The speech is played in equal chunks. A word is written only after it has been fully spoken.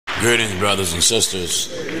Greetings, brothers and sisters.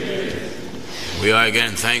 We are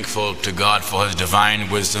again thankful to God for his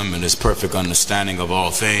divine wisdom and his perfect understanding of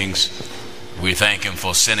all things. We thank him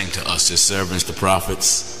for sending to us his servants, the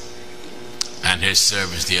prophets, and his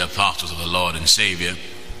servants, the apostles of the Lord and Savior.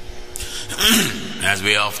 As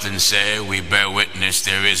we often say, we bear witness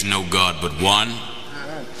there is no God but one.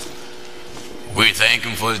 We thank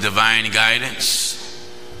him for his divine guidance,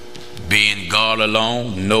 being God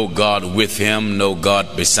alone, no God with him, no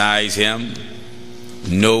God besides him,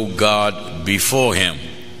 no God before him.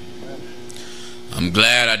 I'm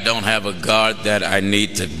glad I don't have a God that I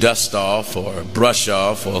need to dust off or brush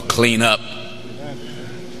off or clean up.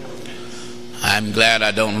 I'm glad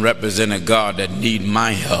I don't represent a God that needs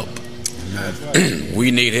my help.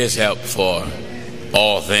 We need his help for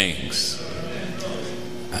all things.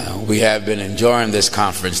 We have been enjoying this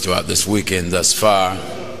conference throughout this weekend thus far.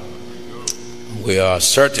 We are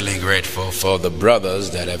certainly grateful for the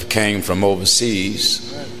brothers that have came from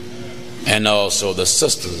overseas and also the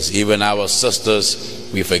sisters, even our sisters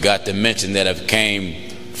we forgot to mention that have came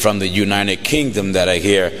from the United Kingdom that are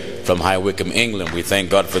here from High Wycombe, England. We thank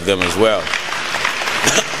God for them as well.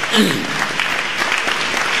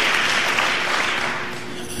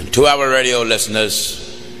 To our radio listeners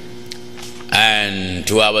and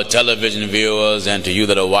to our television viewers and to you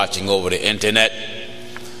that are watching over the internet,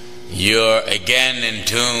 you're again in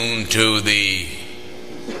tune to the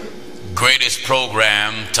greatest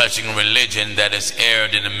program touching religion that is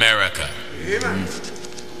aired in America. Amen.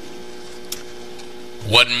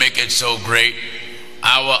 What makes it so great?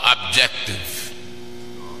 Our objective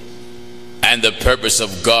and the purpose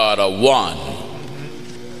of God are one.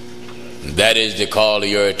 That is to call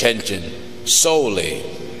your attention solely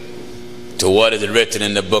to what is written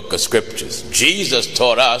in the book of scriptures. Jesus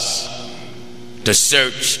taught us to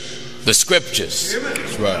search the scriptures.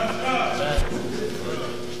 That's right.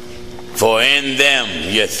 For in them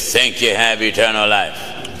you think you have eternal life.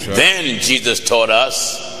 Right. Then Jesus taught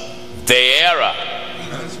us the error,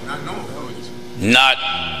 not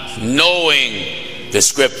knowing the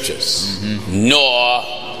scriptures, nor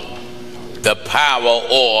the power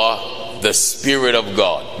or the Spirit of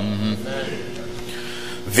God.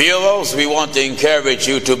 Viewers, we want to encourage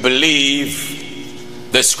you to believe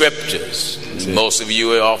the scriptures. Most of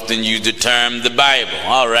you often use the term the Bible.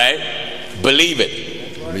 All right, believe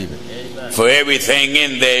it. Believe it. For everything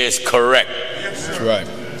in there is correct. That's right.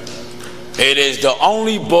 It is the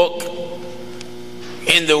only book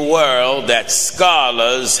in the world that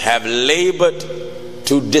scholars have labored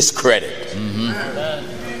to discredit.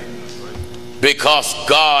 Because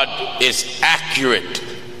God is accurate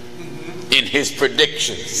in his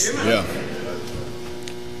predictions. Yeah.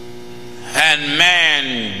 And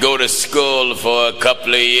man go to school for a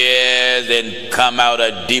couple of years and come out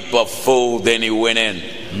a deeper fool than he went in.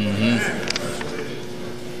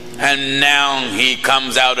 And now he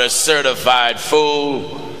comes out a certified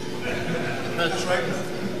fool.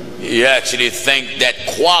 You actually think that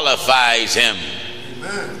qualifies him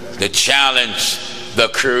to challenge the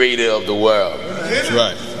creator of the world. That's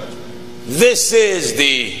right. This is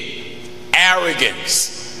the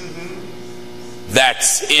arrogance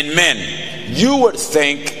that's in men. You would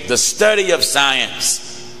think the study of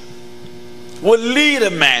science would lead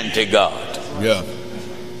a man to God. Yeah.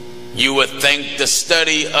 You would think the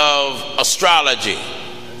study of astrology,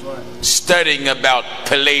 studying about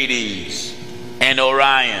Pleiades and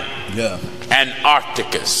Orion, and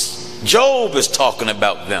Arcticus. Job is talking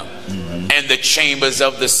about them, and the chambers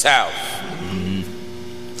of the south.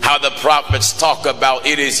 How the prophets talk about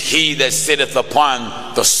it is he that sitteth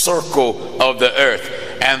upon the circle of the earth,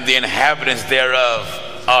 and the inhabitants thereof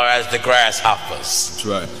are as the grasshoppers. That's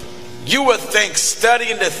right. You would think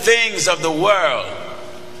studying the things of the world,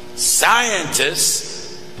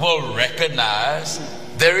 scientists will recognize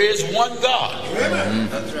there is one God.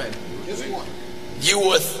 That's right. You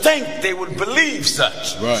would think they would believe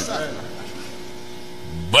such. Right.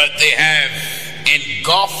 But they have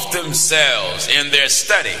engulfed themselves in their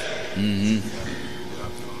study.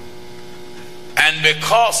 And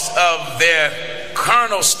because of their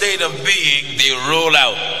carnal state of being, they rule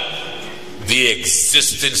out the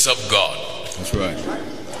existence of God. That's right.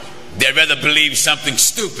 They'd rather believe something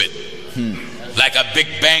stupid, like a Big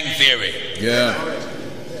Bang Theory,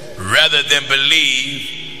 rather than believe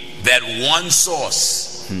that one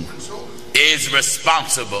source is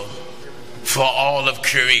responsible for all of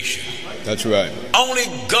creation. That's right. Only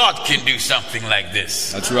God can do something like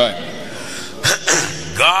this. That's right.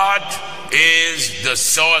 God is the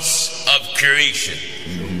source of creation.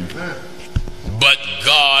 But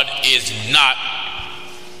God is not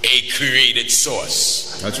a created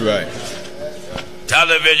source. That's right.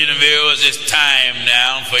 Television viewers, it's time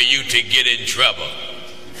now for you to get in trouble.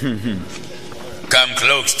 Come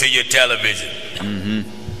close to your television.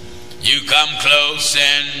 You come close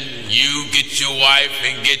and you get your wife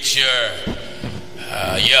and get your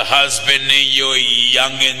husband and your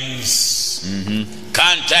youngins.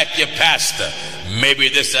 Contact your pastor. Maybe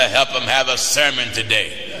this will help him have a sermon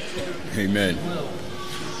today. Amen.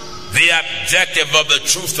 The objective of the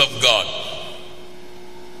truth of God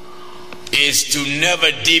is to never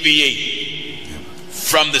deviate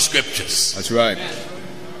from the scriptures. That's right.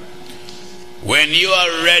 When you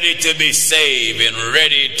are ready to be saved and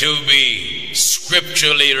ready to be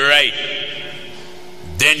scripturally right,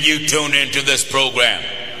 then you tune into this program.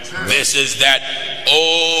 This is that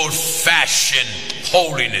old-fashioned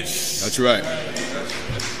holiness. That's right.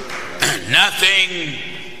 Nothing,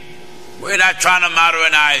 we're not trying to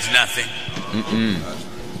modernize nothing.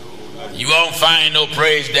 You won't find no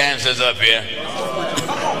praise dancers up here.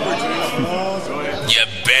 You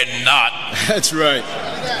better not. That's right.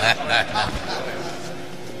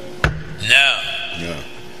 No.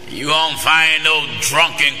 You won't find no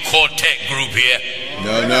drunken quartet group here.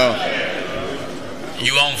 No.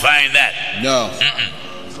 You won't find that. No.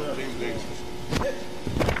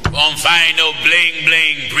 You won't find no bling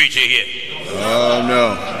bling preacher here. Oh,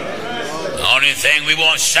 no. The only thing we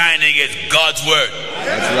want shining is God's word.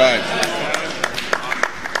 That's right.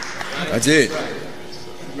 That's it.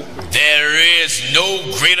 There is no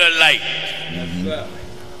greater light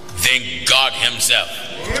than God himself.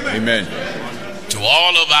 Amen. To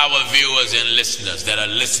all of our viewers and listeners that are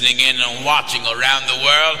listening in and watching around the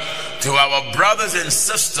world, to our brothers and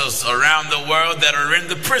sisters around the world that are in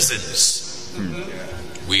the prisons,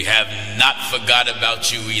 we have not forgot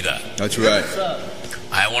about you either. That's right.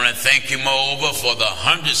 I want to thank you moreover for the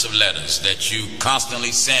hundreds of letters that you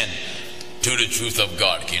constantly send to the truth of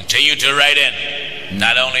God. Continue to write in.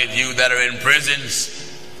 Not only you that are in prisons,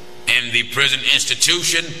 in the prison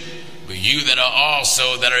institution, but you that are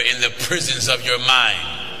also that are in the prisons of your mind.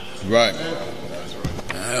 Right.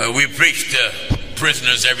 We preach to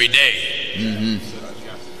prisoners every day.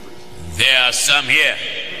 There are some here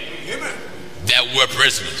that were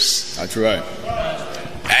prisoners. That's right.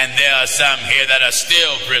 And there are some here that are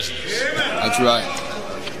still prisoners. That's right.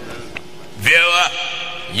 Viewer,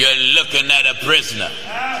 you're looking at a prisoner.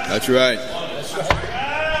 That's right.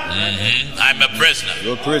 I'm a prisoner.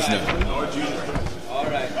 You're a prisoner.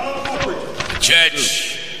 The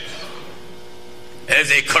church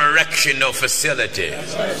is a correctional facility.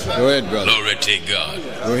 Go ahead, brother. Glory to God.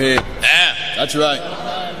 Go ahead. That's right.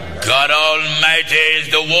 God Almighty is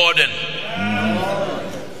the warden.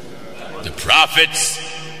 The prophets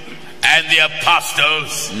and the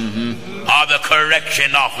apostles are the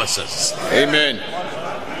correction officers. Amen.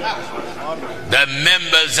 The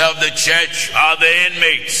members of the church are the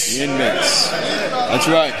inmates. Inmates. That's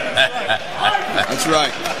right. That's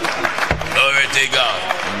right. Glory to God.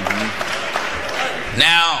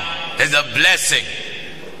 Now, there's a blessing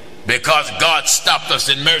because God stopped us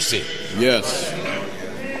in mercy. Yes.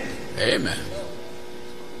 Amen.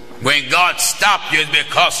 When God stopped you, it's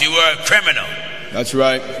because you were a criminal. That's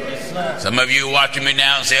right. Some of you watching me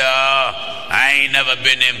now say, oh, I ain't never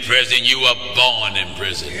been in prison. You were born in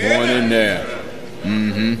prison. Born in there.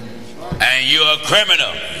 And you're a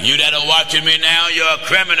criminal. You that are watching me now, you're a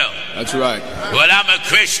criminal. That's right. Well, I'm a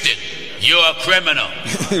Christian. You're a criminal.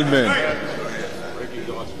 Amen.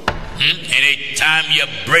 Anytime you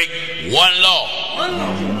break one law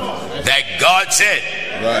that God said,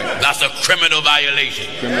 that's a criminal violation.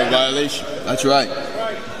 Criminal violation. That's right.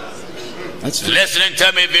 That's true. Listening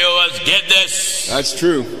to me, viewers, get this. That's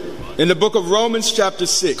true. In the book of Romans chapter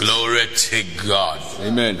 6. Glory to God.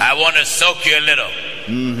 Amen. I want to soak you a little.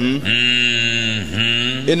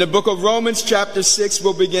 In the book of Romans chapter 6,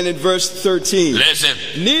 we'll begin in verse 13. Listen.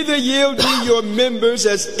 Neither yield ye your members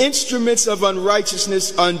as instruments of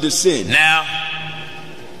unrighteousness unto sin. Now,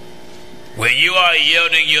 when you are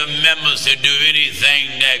yielding your members to do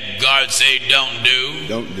anything that God say don't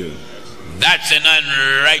do, that's an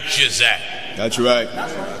unrighteous act. That's right.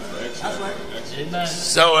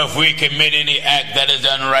 So if we commit any act that is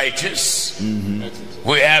unrighteous,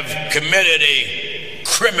 we have committed a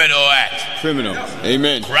criminal act. Criminal.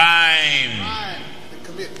 Amen. Crime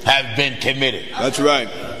have been committed. That's right.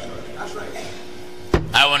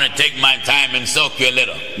 I want to take my time and soak you a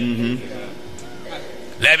little.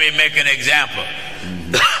 Let me make an example.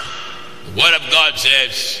 The Word of God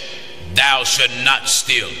says, thou should not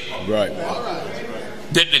steal. Right.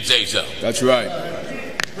 Didn't it say so? That's right.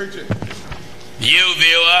 You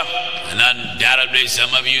viewer, and undoubtedly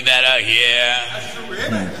some of you that are here,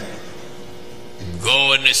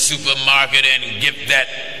 Go in the supermarket and get that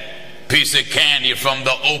piece of candy from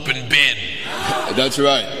the open bin. That's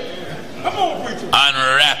right.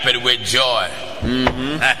 Unwrap it with joy.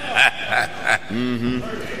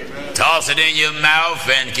 Toss it in your mouth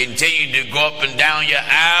and continue to go up and down your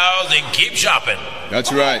aisles and keep shopping.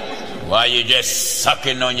 That's right. While you're just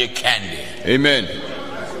sucking on your candy. Amen.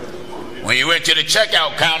 When you went to the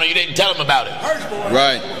checkout counter, you didn't tell them about it.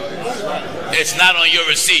 Right. It's not on your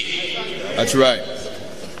receipt. That's right.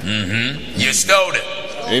 You stole it.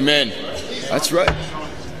 Amen. That's right.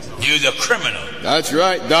 You're the criminal. That's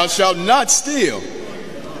right. Thou shalt not steal.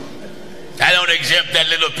 I don't exempt that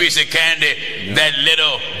little piece of candy, that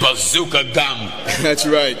little bazooka gum. That's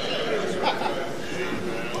right.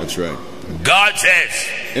 That's right. God says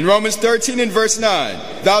in Romans 13 and verse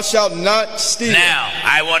 9, thou shalt not steal. Now,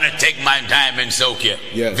 I want to take my time and soak you.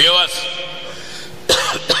 Yes. Viewers,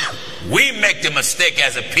 we make the mistake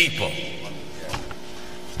as a people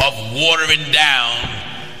of watering down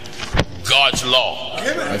God's law.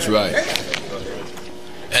 That's right.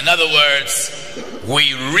 In other words,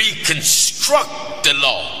 we reconstruct the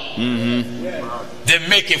law to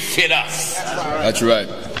make it fit us. That's right.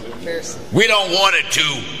 We don't want it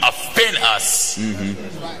to offend us.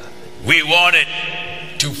 We want it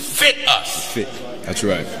to fit us. Fit. That's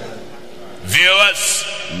right. Viewers,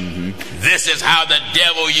 this is how the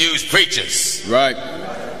devil used preachers. Right.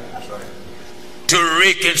 To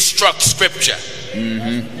reconstruct scripture.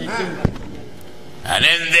 And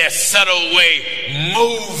in their subtle way,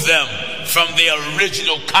 move them from the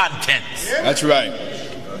original content. That's right.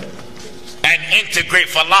 And integrate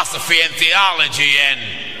philosophy and theology and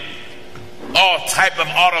all type of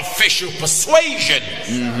artificial persuasion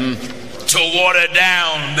to water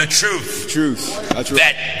down the truth. That's right.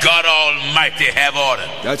 That God Almighty have ordered.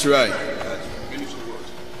 That's right.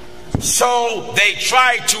 So they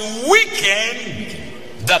try to weaken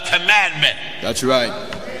the commandment. That's right.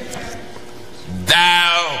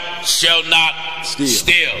 Thou shalt not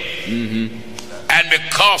steal. And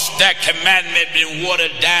because that commandment been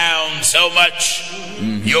watered down so much,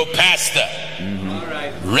 your pastor,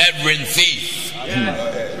 reverend thief,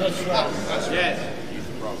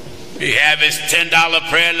 he have his $10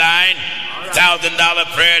 prayer line, $1,000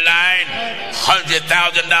 prayer line,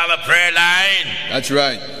 $100,000 prayer line. That's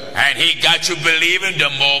right. And he got you believing the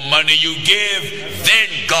more money you give, then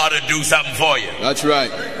God will do something for you. That's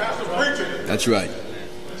right. That's right.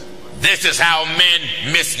 This is how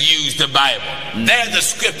men misuse the Bible. There's a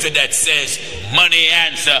scripture that says money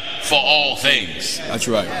answer for all things. That's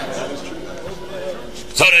right.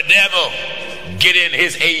 So the devil get in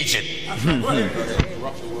his agent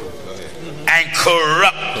and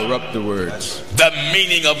corrupt the words, the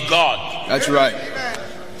meaning of God. That's right.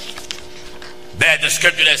 There's a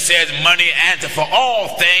scripture that says money answer for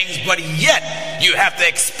all things, but yet you have to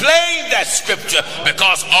explain that scripture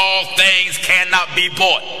because all things cannot be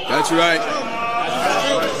bought. That's right.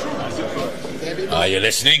 Are you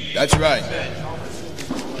listening? That's right.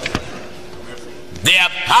 The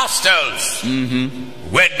apostles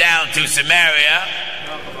went down to Samaria.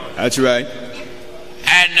 That's right.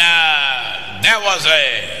 And there was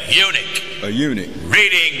a eunuch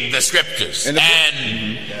reading the scriptures. And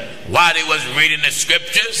while he was reading the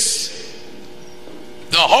scriptures,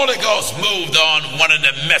 the Holy Ghost moved on one of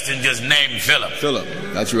the messengers named Philip.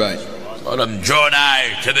 That's right. Told him, draw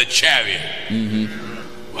nigh to the chariot.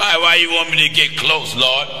 Why you want me to get close,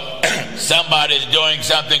 Lord? Somebody's doing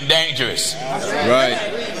something dangerous. Right.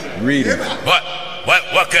 Reading.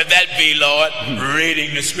 What could that be, Lord?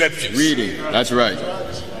 Reading the scriptures. Reading. That's right.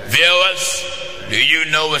 Viewers, do you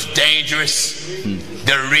know it's dangerous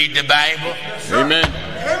to read the Bible? Amen.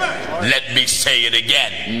 Let me say it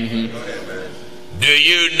again. Do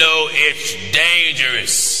you know it's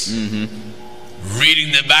dangerous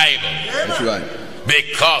reading the Bible? That's right.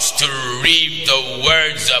 Because to read the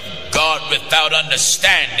words of God without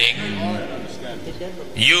understanding,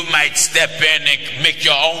 you might step in and make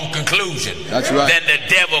your own conclusion. That's right. Then the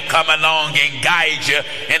devil come along and guide you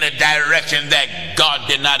in a direction that God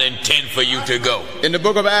did not intend for you to go. In the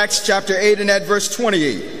book of Acts chapter 8 and at verse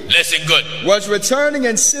 28. Listen good. Was returning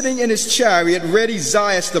and sitting in his chariot read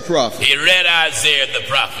Isaiah the prophet. He read Isaiah the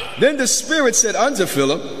prophet. Then the Spirit said unto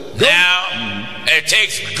Philip, go. Now, it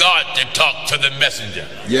takes God to talk to the messenger.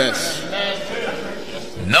 Yes.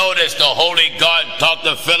 Notice the Holy God talked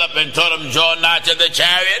to Philip and told him, draw nigh to the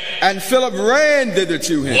chariot. And Philip ran thither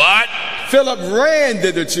to him. What? Philip ran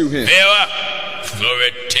thither to him. Viewer,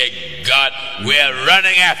 glory to God, we're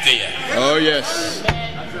running after you. Oh, yes.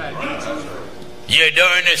 You're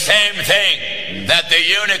doing the same thing that the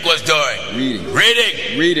eunuch was doing.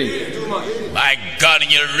 Reading. My God,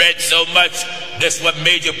 and you read so much This is what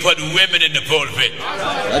made you put women in the pulpit.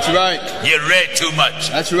 That's right. You read too much.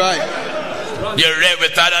 That's right. You read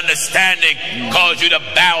without understanding, caused you to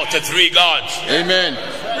bow to three gods. Amen.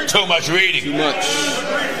 Too much reading. Too much.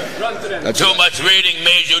 Too much reading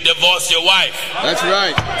made you divorce your wife. That's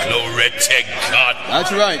right. Glory to God.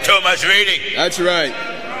 That's right. Too much reading. That's right.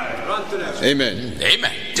 Amen.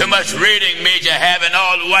 Amen. Too much reading made you have an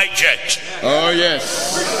all-white church. Oh,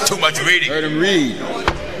 yes. Too much reading. Heard him read.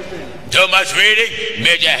 Too much reading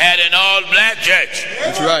made you had an all-black church.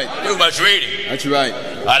 That's right. Too much reading. That's right.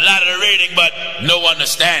 A lot of reading, but no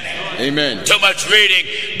understanding. Amen. Too much reading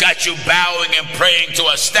got you bowing and praying to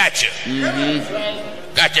a statue.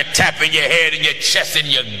 Got you tapping your head and your chest and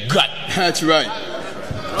your gut. That's right.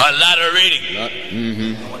 A lot of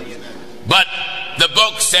reading. But the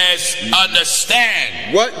book says,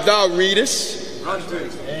 understand what thou readest.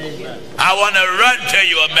 I want to run to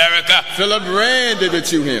you, America. Philip ran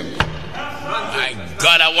to him. My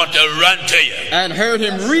God, I want to run to you. And heard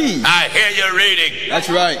him read. I hear you reading. That's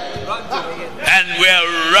right. And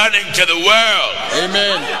we're running to the world.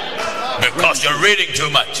 Amen. Because you're reading too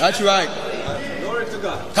much. That's right.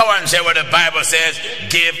 Come on and say what the Bible says.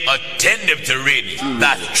 Give attentive to reading.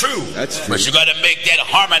 That's true. That's true. But you got to make that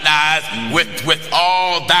harmonize with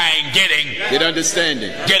all thine getting. Get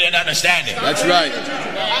understanding. Get an understanding. That's right.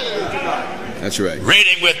 That's right.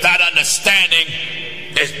 Reading without understanding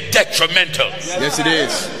is detrimental. Yes, it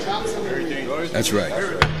is. That's right.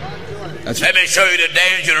 That's Let me show you the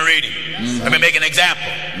danger of reading. Let me make an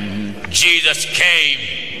example. Jesus came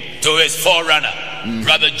to his forerunner,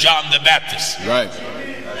 Brother John the Baptist. Right.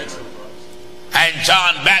 And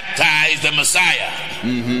John baptized the Messiah.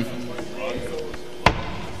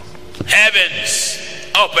 Heavens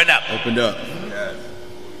opened up. Opened up.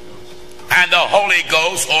 And the Holy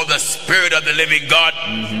Ghost, or the Spirit of the living God,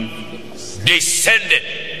 descended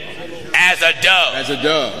as a dove. As a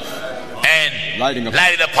dove. And lighting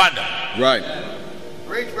upon them. Right.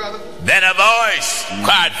 Then a voice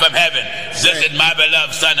cried from heaven, "This is my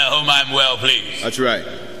beloved Son, in whom I'm well pleased." That's right.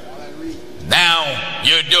 Now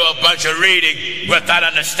you do a bunch of reading without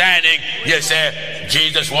understanding. You say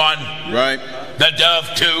Jesus 1, right? The dove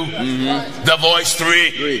 2, the voice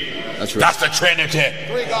 3. That's right. That's the Trinity.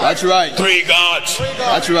 That's right. 3 gods.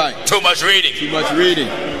 That's right. Too much reading. Too much reading.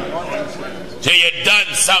 So you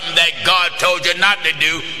done something that God told you not to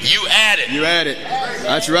do. You added. You added.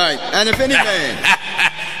 That's right. And if any man,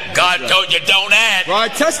 God told you don't add. For I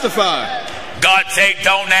testify. God said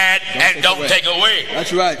don't add and don't take away.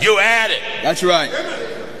 That's right. You added. That's right.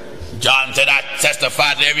 John said, I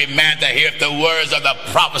testify to every man that heareth the words of the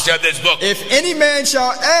prophecy of this book. If any man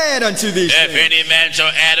shall add unto these things. If any man shall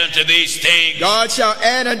add unto these things. God shall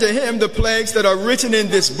add unto him the plagues that are written in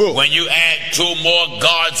this book. When you add 2 more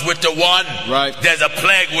gods with the one, right, there's a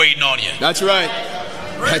plague waiting on you. That's right.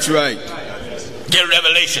 That's right. Get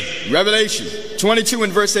Revelation. Revelation 22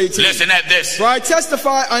 and verse 18. Listen at this. For I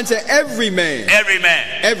testify unto every man. Every man.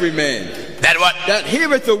 Every man. That what? That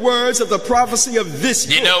heareth the words of the prophecy of this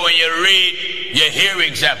book. You know, when you read, you're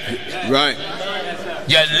hearing something. Right.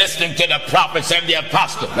 You're listening to the prophets and the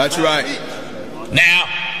apostles. That's right. Now,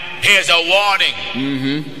 here's a warning.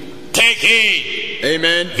 Take heed.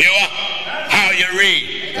 Amen. Viewer, how you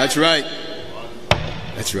read. That's right.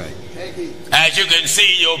 That's right. As you can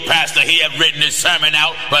see, your pastor, he have written his sermon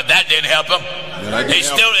out, but that didn't help him. He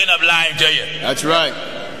still end up lying to you. That's right.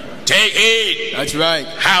 Take heed. That's right.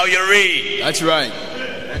 How you read. That's right.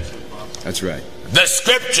 That's right. The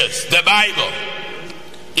scriptures, the Bible,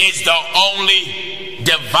 is the only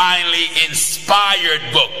divinely inspired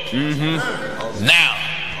book. Now,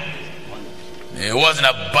 it wasn't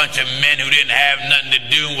a bunch of men who didn't have nothing to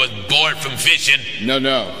do and was bored from fishing. No.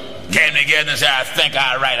 Came together and said, I think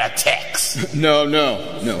I'll write a text.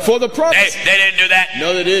 No. For the prophecy. They didn't do that.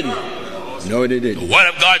 No, they didn't. No, they didn't. The word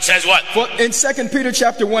of God says what? For in 2 Peter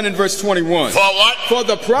chapter 1 and verse 21. For what? For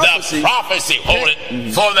the prophecy. The prophecy. Hold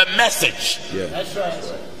it. For the message. Yeah. That's right.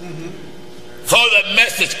 For the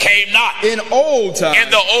message came not. In old times. In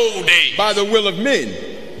the old days. By the will of men.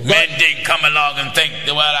 Men didn't come along and think,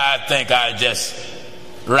 well, I think I'll just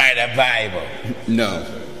write a Bible.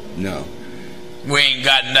 No. We ain't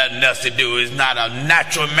got nothing else to do. It's not a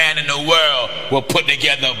natural man in the world will put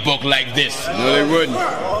together a book like this. No, they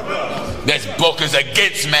wouldn't. This book is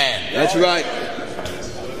against man. That's right.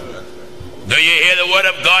 Do you hear the word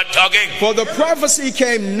of God talking? For the prophecy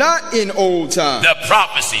came not in old time. The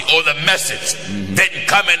prophecy or the message didn't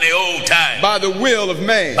come in the old time. By the will of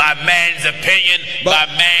man. By man's opinion, by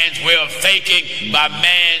man's way of thinking, by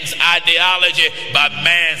man's ideology, by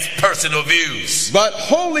man's personal views. But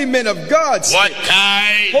holy men of God. What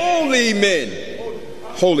kind? Holy men.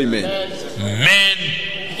 Holy men. Men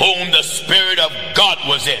whom the Spirit of God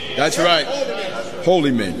was in. That's right.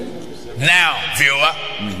 Holy men. Now, viewer,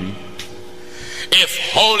 if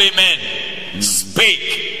holy men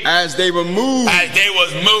speak as they were moved,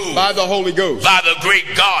 by the Holy Ghost, by the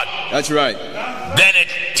great God, that's right, then it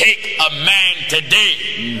take a man today,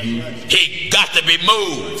 he got to be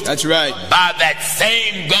moved, that's right, by that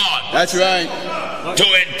same God, that's right, to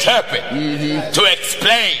interpret, to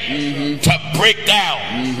explain, to break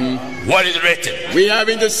down what is written. We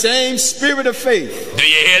having the same spirit of faith. Do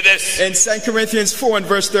you hear this? In 2 Corinthians 4 and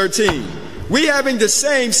verse 13. We having the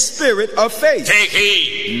same spirit of faith. Take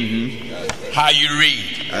heed how you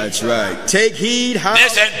read. That's right. Take heed how.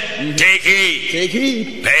 Listen. Take heed. Take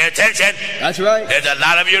heed. Pay attention. That's right. There's a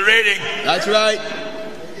lot of you reading. That's right.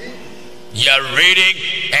 You're reading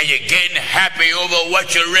and you're getting happy over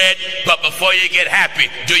what you read, but before you get happy,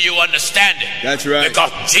 do you understand it? That's right.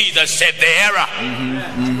 Because Jesus said the error,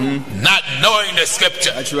 not knowing the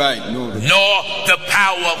scripture. That's right. Nor the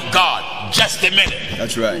power of God. Just a minute.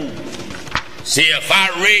 That's right. See, if I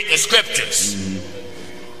read the scriptures,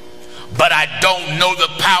 but I don't know the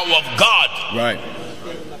power of God, right,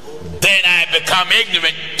 then I become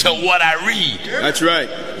ignorant to what I read. That's right.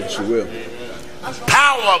 Yes, you will.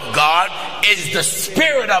 Power of God is the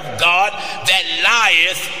Spirit of God that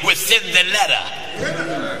lieth within the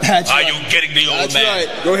letter. That's Are right. you getting the old That's man?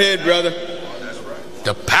 Right. Go ahead, brother.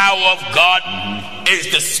 The power of God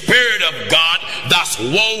is the Spirit of God that's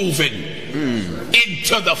woven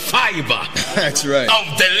into the fiber that's right.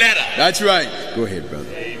 of the letter. That's right. Go ahead, brother.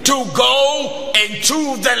 To go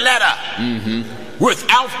into the letter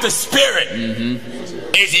without the Spirit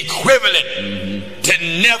is equivalent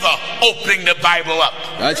to never opening the Bible up.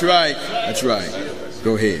 That's right. That's right.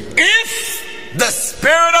 Go ahead. If the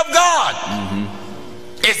Spirit of God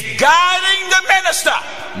is guiding the minister,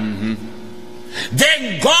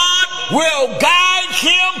 then God will guide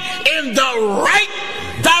him in the right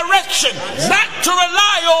direction, not to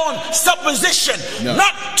rely on supposition,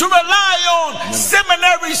 not to rely on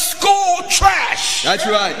seminary school trash. That's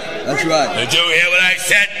right. That's right. Did you hear what I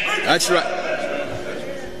said? That's right.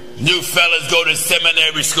 You fellas go to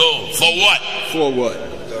seminary school for what? For what?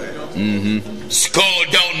 School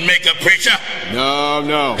don't make a preacher.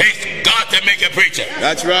 No. He's got to make a preacher.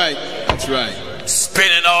 That's right. That's right.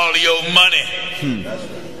 Spending all your money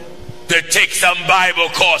to take some Bible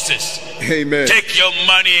courses. Amen. Take your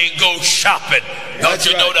money and go shopping. Don't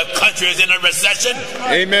you know the country is in a recession?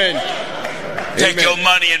 Amen. Take your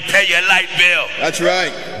money and pay your light bill. That's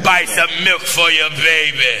right. Buy some milk for your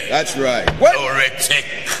baby. That's right. What? Glory to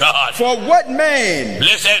God. For what man?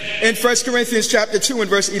 Listen. In 1 Corinthians chapter 2 and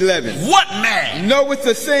verse 11. What man knoweth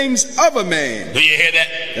the things of a man? Do you hear that?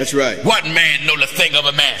 That's right. What man know the thing of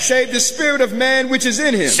a man? Save the spirit of man which is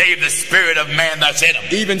in him. Save the spirit of man that's in him.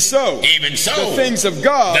 Even so. Even so. The things of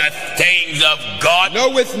God. The things of God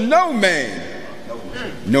knoweth no man.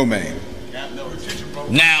 No man.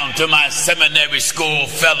 Now to my seminary school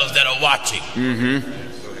fellows that are watching.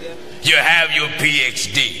 You have your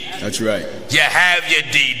PhD. That's right. You have your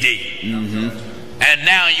DD. And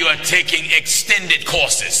now you are taking extended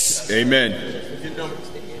courses. Amen.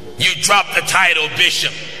 You drop the title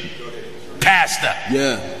bishop, pastor,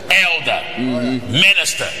 elder,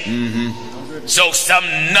 minister. So some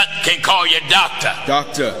nut can call you doctor.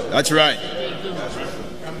 Doctor. That's right.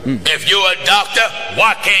 If you're a doctor,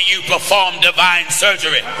 why can't you perform divine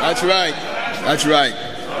surgery? That's right. That's right.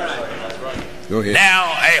 Go ahead. Now,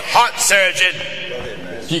 a heart surgeon,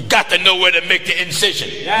 he got to know where to make the incision.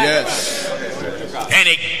 Yes. And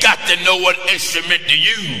he got to know what instrument to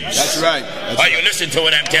use. That's right. Are you listening to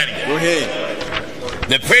what I'm telling you? Go ahead.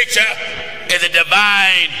 The preacher is a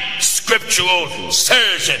divine scriptural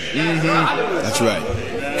surgeon. That's right.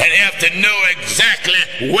 And you have to know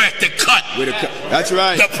exactly where to cut. That's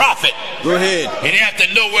right. The prophet. Go ahead. And you have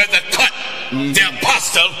to know where to cut the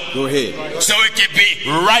apostle. Go ahead. So it can be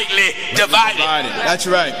rightly divided. That's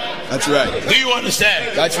right. That's right. Do you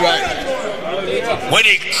understand? That's right. When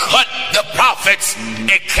he cut the prophets,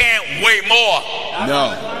 it can't weigh more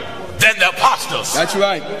than the apostles. That's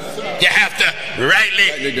right. You have to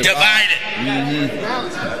rightly divide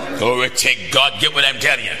it. Glory to God. Get what I'm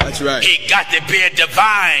telling you. That's right. He got to be a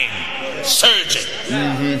divine surgeon.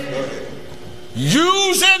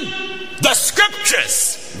 Using the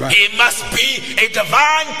scriptures. Right. He must be a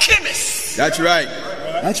divine chemist. That's right.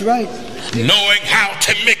 That's right. Knowing how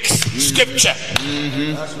to mix scripture.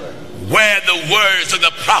 Where the words of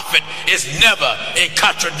the prophet is never in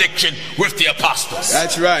contradiction with the apostles.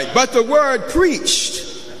 That's right. But the word preached.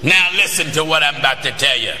 Now listen to what I'm about to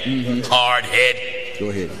tell you, hard head. Go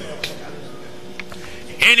ahead.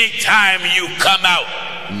 Anytime you come out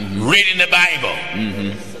reading the Bible,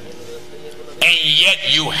 and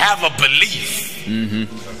yet you have a belief, and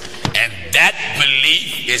that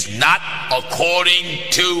belief is not according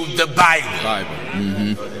to the Bible.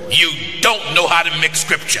 You don't know how to mix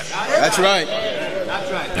scripture. That's right.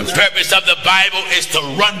 The purpose of the Bible is to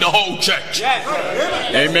run the whole church.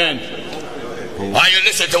 Amen. Are you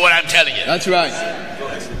listening to what I'm telling you? That's right.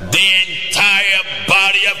 The entire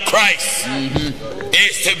body of Christ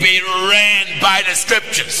is to be ran by the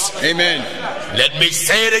scriptures. Amen. Let me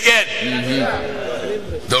say it again.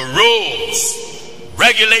 The rules,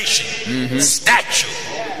 regulation, statute,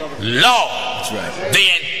 law, that's right, the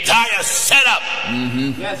entire setup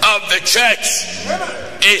of the church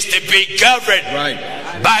is to be governed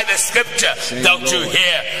by the scripture. Don't you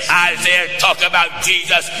hear Isaiah talk about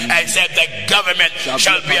Jesus and said the government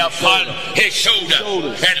shall be upon his shoulder.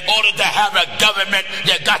 In order to have a government,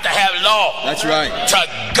 you got to have law. That's right. To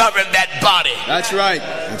govern that body. That's right.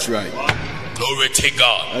 That's right. Glory to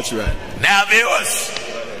God. That's right. Now, viewers,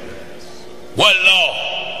 what law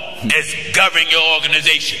is governing your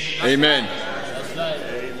organization? Amen.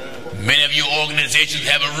 Many of you organizations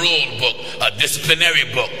have a rule book, a disciplinary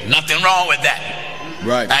book. Nothing wrong with that.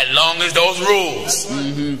 Right. As long as those rules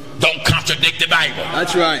don't contradict the Bible.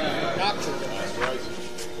 That's right.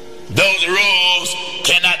 Those rules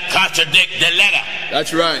cannot contradict the letter.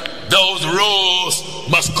 That's right. Those rules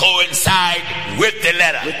must coincide with the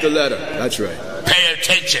letter. With the letter. That's right. Pay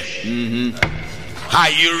attention. How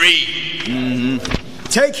you read.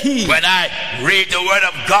 Take heed. When I read the word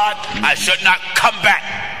of God, I should not come back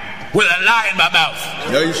with a lie in my mouth.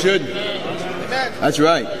 No, you shouldn't. That's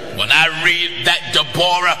right. When I read that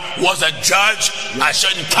Deborah was a judge, I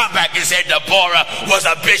shouldn't come back and say Deborah was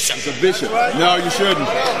a bishop. It's a bishop. No, you shouldn't.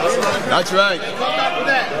 That's right.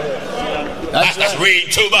 That's reading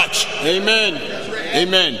too much. Amen.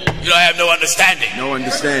 Amen. You don't have no understanding. No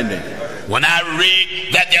understanding. When I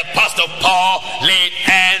read that the Apostle Paul laid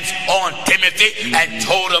hands on Timothy and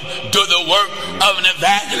told him, do the work of an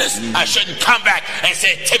evangelist, I shouldn't come back and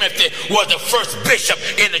say Timothy was the first bishop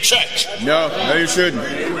in the church. No, you shouldn't.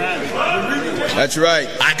 That's right.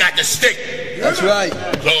 I got to stick. That's right.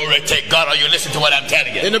 Glory to God. Are you listening to what I'm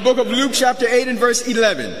telling you? In the book of Luke chapter 8 and verse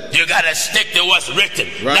 11. You got to stick to what's written.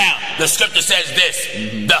 Right. Now, the scripture says this.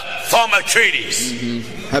 The former treatise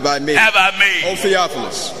have I made, O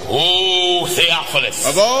Theophilus,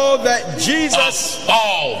 of all that Jesus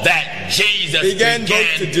began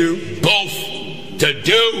both to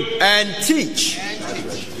do and teach.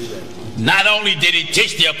 Not only did he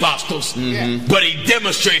teach the apostles, but he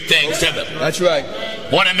demonstrated things to them. That's right.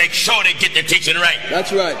 Want to make sure they get the teaching right.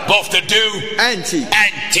 That's right. Both to do and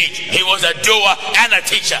teach. He was a doer and a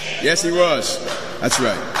teacher. Yes, he was. That's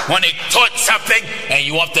right. When he taught something and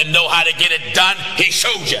you want to know how to get it done, he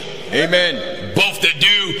showed you. Amen. Both to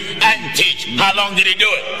do and teach. How long did he do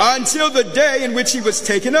it? Until the day in which he was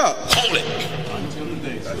taken up. Hold it.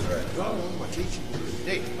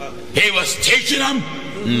 He was teaching them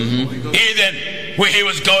even when he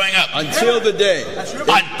was going up. Until the day.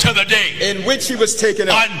 Until the day. In which he was taken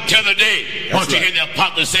up. Until the day. Don't you hear the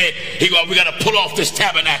apostle say, we got to pull off this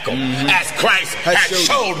tabernacle as Christ has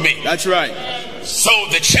showed me. That's right. So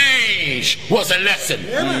the change was a lesson.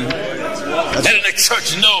 Letting the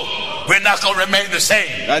church know we're not going to remain the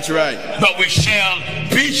same. That's right. But we shall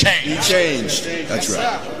be changed. Be changed. That's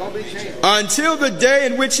right. Until the day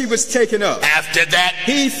in which he was taken up. After that,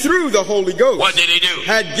 he through the Holy Ghost. What did he do?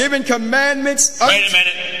 Had given commandments. Wait a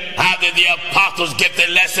minute. How did the apostles get the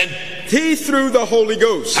lesson? He through the Holy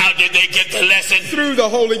Ghost. How did they get the lesson? Through the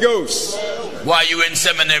Holy Ghost. While you in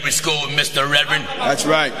seminary school, Mr. Reverend? That's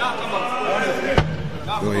right.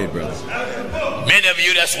 Go ahead, brother. Many of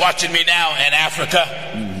you that's watching me now in Africa,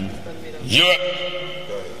 Europe,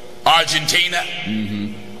 Argentina,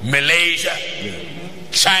 Malaysia,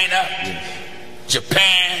 China,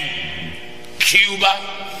 Japan, Cuba,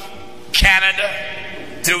 Canada,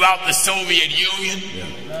 throughout the Soviet Union,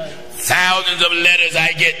 thousands of letters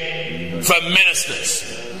I get from ministers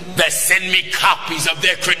that send me copies of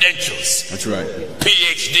their credentials. That's right.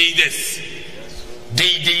 PhD this,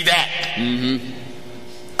 DD that.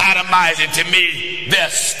 Itemizing to me their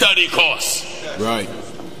study course. Right.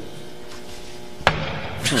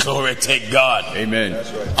 Glory to God. Amen.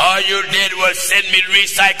 All you did was send me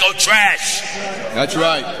recycled trash. That's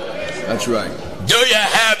right. That's right. Do you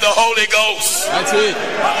have the Holy Ghost? That's it.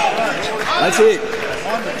 That's it.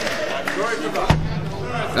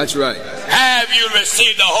 That's right. Have you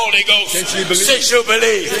received the Holy Ghost since you believe? Since you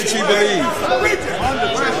believe. Since you believe.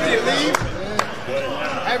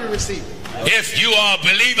 Have you received? If you are a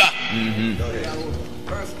believer,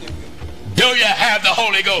 do you have the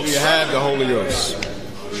Holy Ghost? Do you have the Holy Ghost?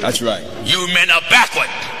 That's right. You men are backward.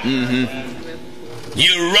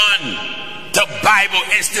 You run to Bible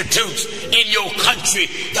institutes in your country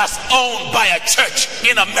that's owned by a church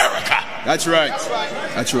in America. That's right.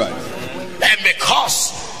 That's right. And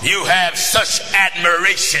because you have such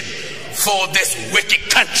admiration for this wicked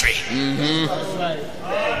country, you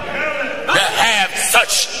have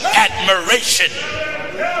such admiration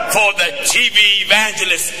for the TV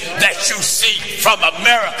evangelists that you see from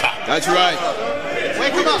America. That's right.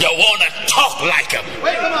 You want to talk like them.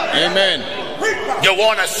 Amen. You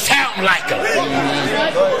want to sound like them.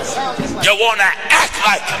 You want to act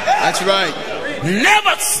like them. That's right.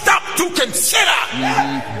 Never stop to consider,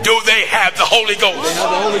 do they have the Holy Ghost? They have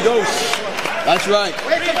the Holy Ghost. That's right.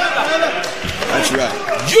 That's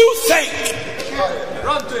right. You think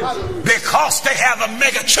because they have a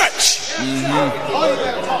mega church,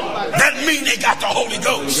 that mean they got the Holy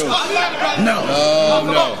Ghost? No.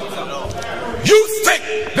 No. You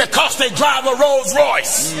think because they drive a Rolls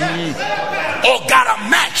Royce or got a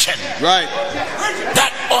mansion, Right.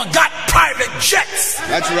 that or got private jets,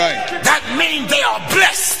 That's right. that mean they are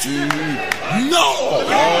blessed? No.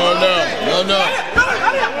 Oh, no. No, no.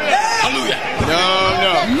 Hallelujah. No,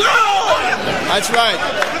 no. No. That's right.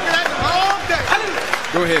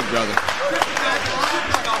 Go ahead, brother.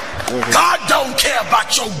 Go ahead. God don't care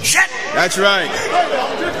about your jet. That's right.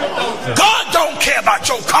 God don't care about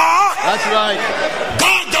your car. That's right.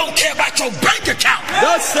 God don't care about your bank account.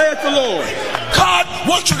 Thus saith the Lord. God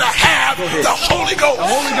wants you to have the Holy Ghost. The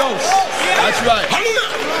Holy Ghost. That's right.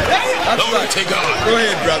 Hallelujah. That's Glory right. to God. Go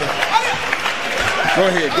ahead, brother. Go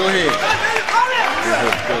ahead. Go ahead.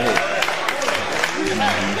 Go ahead.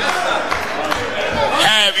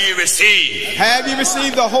 Have you received? Have you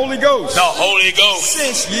received the Holy Ghost? The Holy Ghost.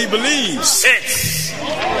 Since ye believe. Since.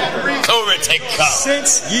 Glory to God.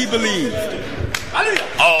 Since ye believe.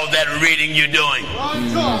 All that reading you're doing,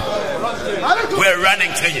 we're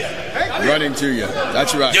running to you. Running to you.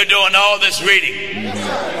 That's right. You're doing all this reading,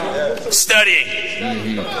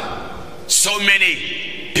 studying. So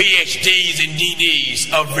many PhDs and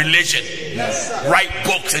DDs of religion write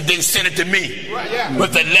books and then send it to me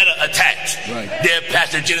with a letter attached. Dear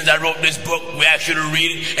Pastor Jennings, I wrote this book. We ask you to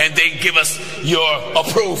read it and then give us your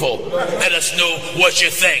approval. Let us know what you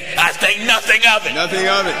think. I think nothing of it. Nothing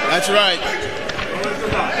of it. That's right.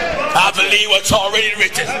 I believe what's already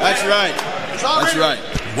written. That's right. That's right.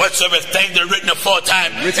 Whatsoever things are written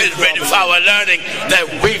aforetime is written for our learning, that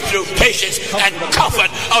we through patience and comfort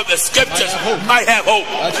of the scriptures might have hope.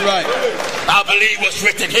 That's right. I believe what's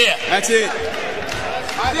written here. That's it.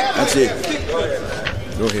 That's it.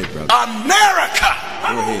 Go ahead, brother. America.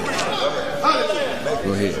 Go ahead.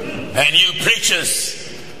 Go ahead. And you preachers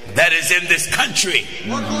that is in this country,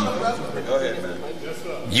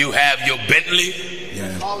 you have your Bentley,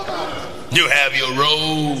 you have your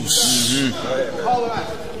Rolls, you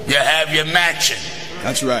have your mansion.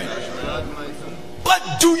 That's right.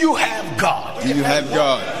 But do you have God? Do you have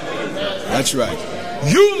God? That's right.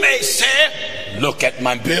 You may say, look at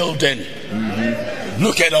my building.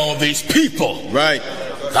 Look at all these people. Right.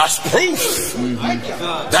 That's proof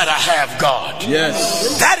that I have God.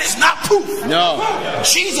 Yes. That is not proof. No.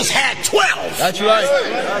 Jesus had 12. That's right.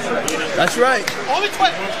 That's right. Only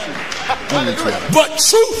 12. Only 12. But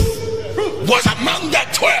truth was among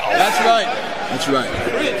that 12. That's right. That's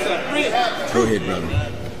right. Go ahead, brother.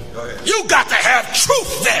 You got to have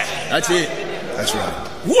truth there. That's it. That's right.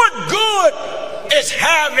 What good is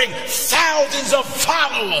having thousands of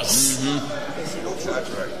followers?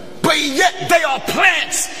 But yet they are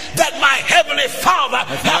plants that my heavenly Father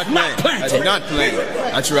has not planted. Has not planted.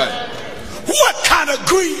 That's right. What kind of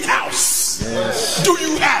greenhouse do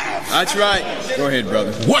you have? That's right. Go ahead,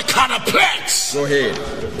 brother. What kind of plants Go ahead.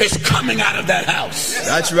 is coming out of that house?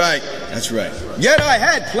 That's right. That's right. Yet I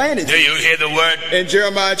had planted Do you hear the word? in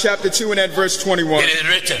Jeremiah chapter 2 and at verse 21. It is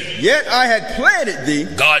written. Yet I had planted thee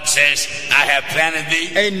God says, I have planted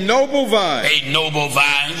thee a noble vine, a noble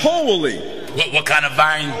vine. holy, What kind of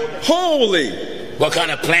vine? holy, What kind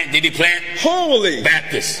of plant did he plant? holy,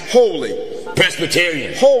 Baptist, holy,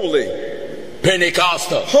 Presbyterian, holy,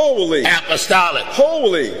 Pentecostal, holy, Apostolic,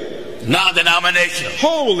 holy, non-denominational,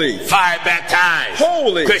 holy, fire baptized,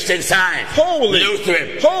 holy, Christian Science, holy,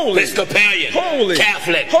 Lutheran, holy, Episcopalian, holy,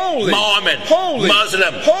 Catholic, holy, Mormon, holy,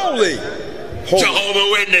 Muslim, holy, holy,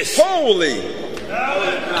 Jehovah's Witness. holy.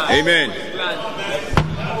 Amen.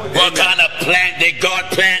 What kind of plant did God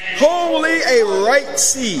plant? Holy, a right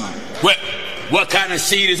seed. What kind of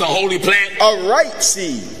seed is a holy plant? A right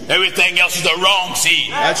seed. Everything else is a wrong seed.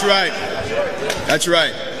 That's right. That's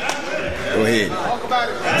right. Go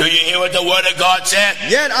ahead. Do you hear what the word of God said?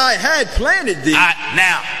 Yet I had planted thee.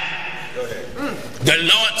 Now, The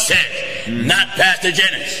Lord said, not Pastor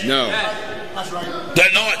Jennings. No. The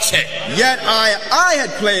Lord said, yet I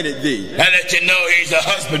had planted thee. I let you know he's the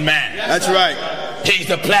husbandman. That's right. He's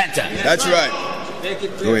the planter. That's right.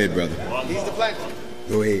 Go ahead, brother. He's the planter.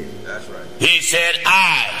 Go ahead. That's right. He said,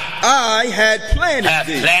 I had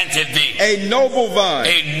planted thee. A noble vine.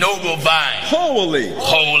 A noble vine. Holy.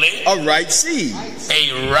 A right seed.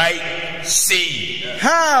 A right seed.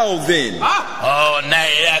 How then? Oh, now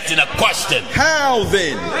you're asking a question. How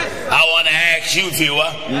then? I want to ask you, viewer.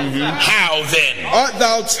 How then? Art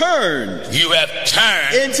thou turned? You have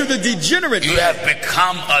turned into the degenerate. You have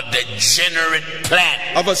become a degenerate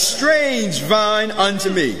plant of a strange vine unto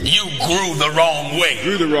me. You grew the wrong way.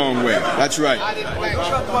 That's right.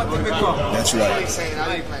 That's right.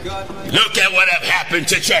 Look at what have happened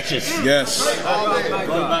to churches. Yes.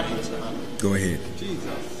 Go ahead.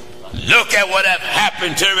 Look at what have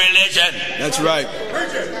happened to religion. That's right.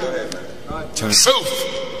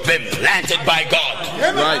 Truth been planted by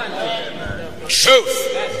God. Right.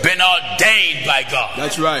 Truth been ordained by God.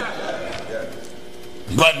 That's right.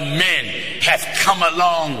 But men have come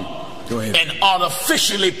along and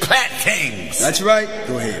artificially plant things. That's right.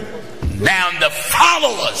 Go ahead. Now the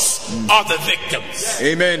followers are the victims.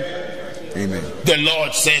 Amen. Amen. The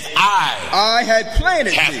Lord says, I had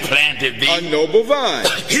planted thee a noble vine.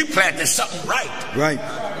 He planted something right. Right.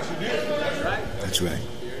 That's right.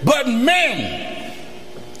 But men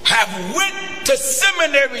have went to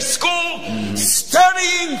seminary school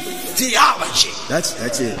studying theology.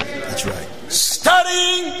 That's it. That's right.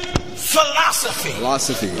 Studying philosophy.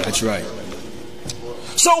 That's right.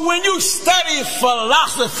 So when you study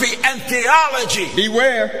philosophy and theology,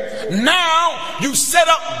 beware. Now you set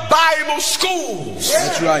up Bible schools.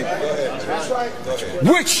 That's right.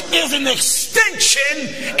 Which is an extension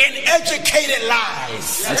in educated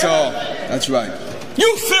lives. That's all. That's right.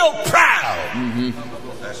 You feel proud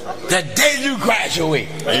the day you graduate.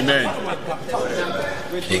 Amen.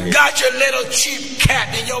 You got your little cheap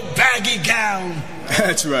cap in your baggy gown.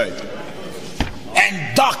 That's right.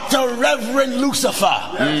 And Dr. Reverend Lucifer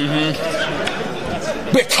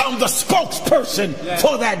become the spokesperson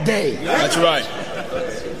for that day. That's right.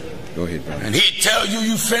 Go ahead, brother. And he tell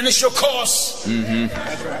you finish your course.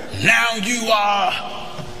 Now you are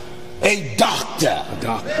a doctor.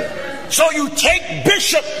 So you take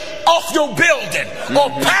bishop off your building or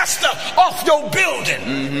pastor off your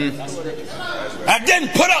building and then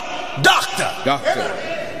put up doctor.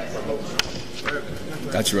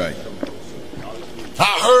 That's right. I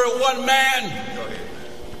heard one man,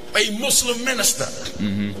 a Muslim minister,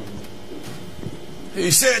 he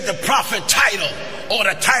said the prophet title or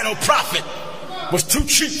the title prophet was too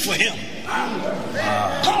cheap for him.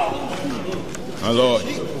 My Lord.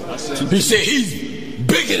 He said he's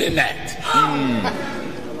bigger than that.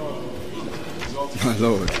 My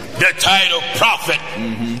Lord. The title prophet,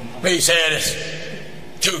 he said it's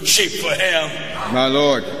too cheap for him. My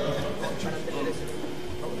Lord.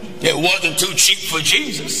 It wasn't too cheap for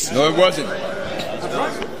Jesus. No, it wasn't.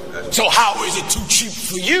 So how is it too cheap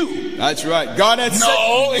for you? That's right. God had said.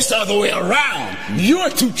 No, it's the other way around.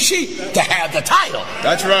 You're too cheap to have the title.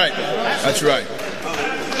 That's right. That's right.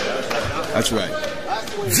 That's right.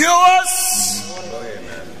 Viewers,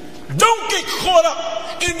 don't get caught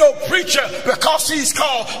up in no preacher because he's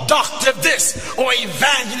called doctor this or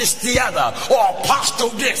evangelist the other or apostle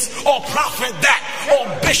this or prophet that or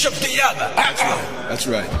bishop the other. That's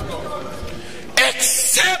right.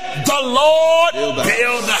 Except the Lord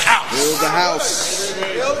build the house. Build the house.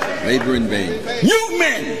 Labor in vain. You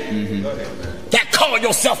men that call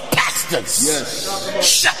yourself pastors,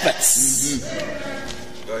 shepherds.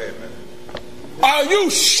 Go ahead, man. Are you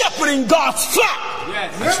shepherding God's flock?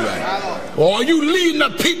 Yes. That's right. Or are you leading the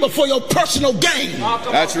people for your personal gain?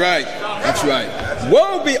 That's right. That's right.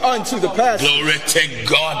 Woe be unto the pastor. Glory to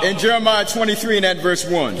God. In Jeremiah 23 and at verse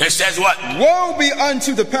 1. It says what? Woe be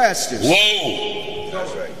unto the pastors. Woe.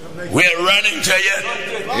 We're running to you.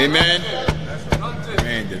 Amen.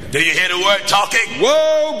 Do you hear the word talking?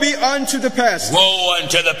 Woe be unto the pastor. Woe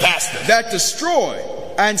unto the pastor. That destroy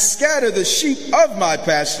and scatter the sheep of my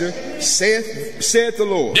pasture, saith the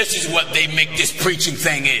Lord. This is what they make this preaching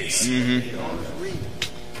thing is.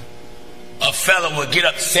 A fellow will get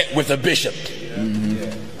upset with a bishop.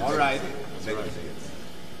 All right.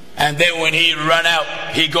 And then when he run out,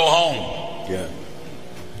 he go home. Yeah.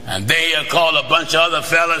 And then he'll call a bunch of other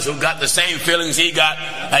fellas who got the same feelings he got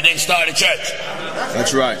and then start a church.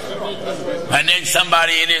 That's right. And then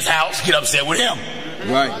somebody in his house get upset with him.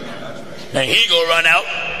 Right. And he go run out,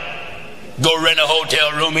 go rent a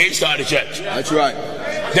hotel room, he start a church. That's right.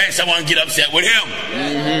 Then someone get upset with him.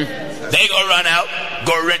 They gonna run out,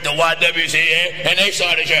 go rent the YWCA, and they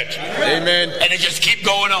start a church. Amen. And it just keep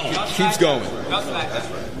going on. Keeps going.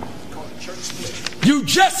 You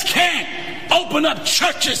just can't open up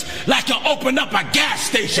churches like you open up a gas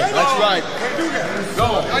station. That's right.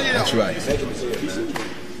 That's right.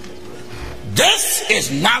 This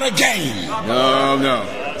is not a game. No, no.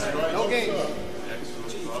 No game.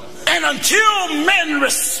 And until men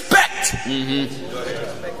respect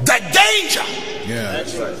the danger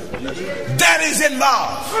that is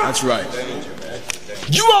involved, That's right.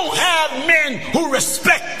 you won't have men who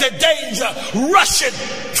respect the danger rushing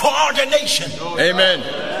for ordination. Amen.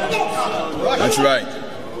 That's right.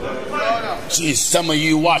 See, some of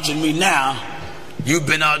you watching me now, you've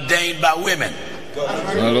been ordained by women.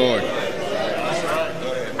 My Lord.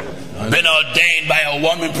 Been ordained by a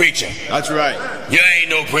woman preacher. That's right. You ain't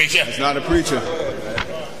no preacher. It's not a preacher.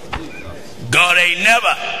 God ain't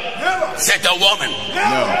never sent a woman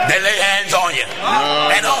that lay hands on you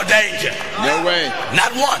and ordained you. No way.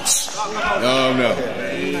 Not once. No, no.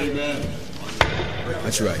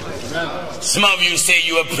 That's right. Some of you say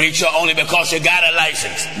you're a preacher only because you got a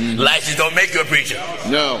license. License don't make you a preacher.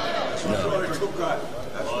 No.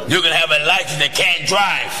 You can have a license that can't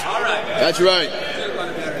drive. That's right.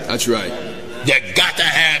 That's right. You got to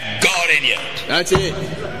have God in you. That's it.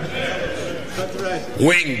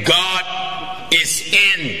 When God is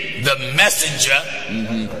in the messenger,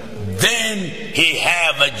 then he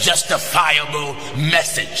have a justifiable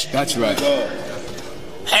message. That's right.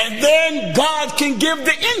 And then God can give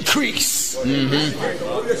the increase.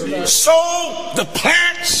 So the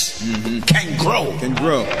plants can grow. Can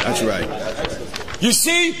grow. That's right. You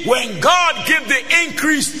see, when God gives the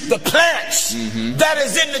increase, the plants that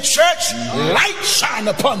is in the church, light shine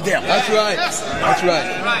upon them. That's right. That's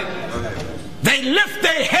right. They lift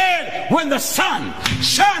their head when the sun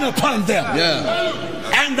shine upon them. Yeah.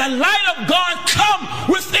 And the light of God come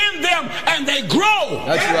within them and they grow.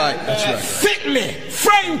 That's right. That's right. Fitly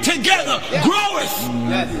framed together, groweth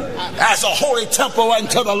as a holy temple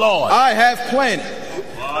unto the Lord. I have planted.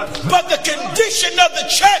 But the condition of the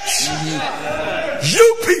church,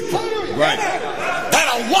 you people that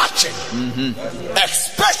are watching,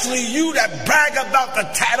 especially you that brag about the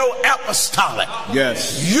title apostolic,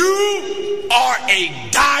 Yes. you are a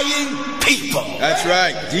dying people. That's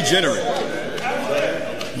right. Degenerate.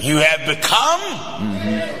 You have become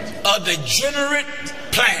a degenerate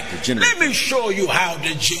plant. Degenerate. Let me show you how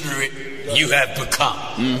degenerate you have become.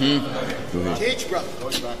 Teach, brother.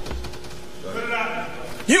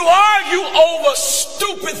 You argue over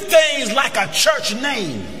stupid things like a church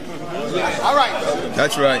name. All right.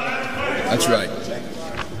 That's right. That's right.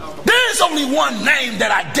 There's only one name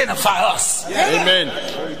that identifies us. Amen.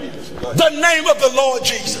 The name of the Lord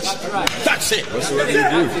Jesus. That's it. Whatsoever you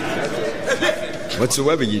do.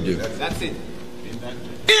 Whatsoever you do. That's it.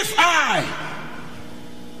 If I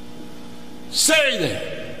say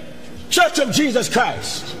that Church of Jesus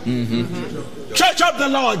Christ, Church of the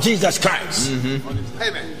Lord Jesus Christ,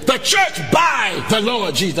 Amen. the church by the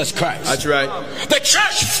Lord Jesus Christ, That's right. the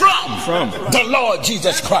church from the Lord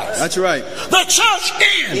Jesus Christ, That's right. the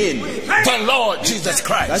church in the Lord Jesus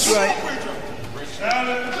Christ. That's right.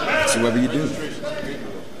 Whatsoever you do.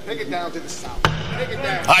 Take it down to the south. Take it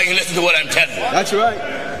down. How you listen to what I'm telling you? That's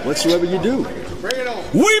right. Whatsoever you do. Bring it on.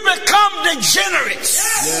 We become degenerates.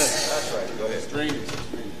 Yes. That's right. Go ahead.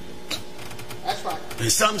 That's right.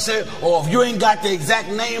 And some say, oh, if you ain't got the exact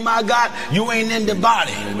name I got, you ain't in the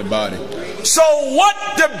body. In the body. So what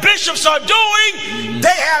the bishops are doing, they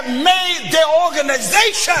have made their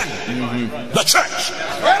organization the church.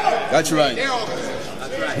 That's right.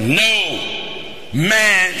 No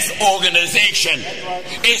man's organization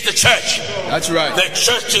is the church. That's right. The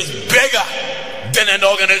church is bigger than an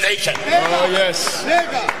organization. Oh, yes.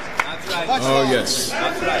 Oh, yes.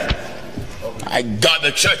 I got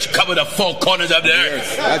the church covered the four corners of the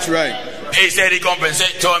earth. That's right. He said he's going to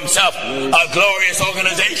present to himself a glorious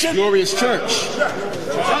organization. Glorious church.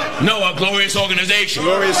 No, a glorious organization.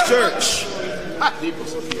 Glorious church.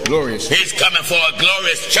 Glorious. He's coming for a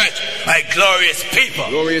glorious church, a glorious people.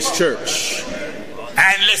 Glorious church.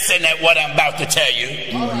 And listen at what I'm about to tell you.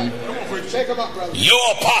 Take him up, brother. Your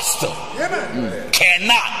apostle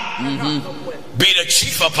cannot be the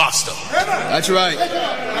chief apostle. That's right.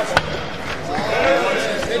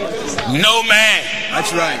 No man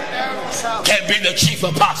That's right. can be the chief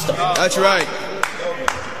apostle. That's right.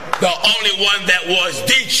 The only one that was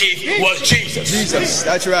the chief was Jesus. Jesus.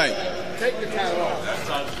 That's right. Take the cattle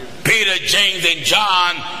off. Peter, James, and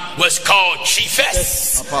John was called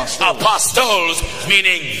chiefess. Apostles,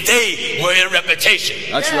 meaning they were in reputation.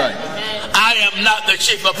 That's right. I am not the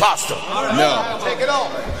chief apostle. No. Take it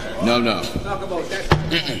off. No, no. Talk about that.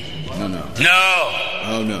 No, no. No.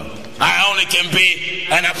 Oh, no. I only can be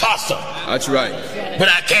an apostle. That's right. But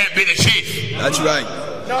I can't be the chief. That's right.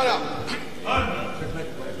 No, no.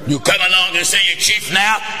 You come along and say you're chief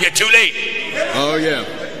now, you're too late. Oh, yeah.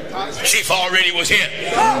 Chief already was here.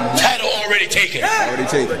 Title already taken. Already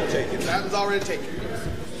taken. That was already taken.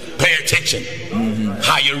 Pay attention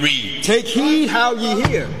how you read. Take heed how ye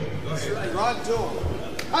hear. Run to him.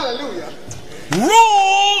 Hallelujah.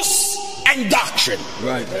 Rules and doctrine.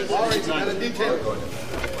 Right. Already got a detail.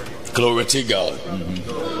 Glory to God.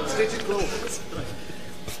 Stitch it close.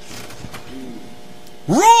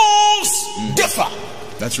 Rules differ.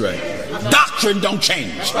 That's right. Doctrine don't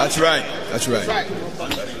change. That's right. That's right. Right.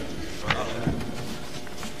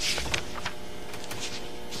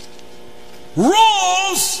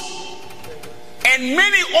 Rules in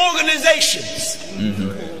many organizations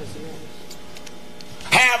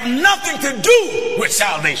have nothing to do with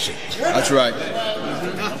salvation. That's right.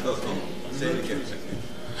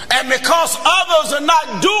 And because others are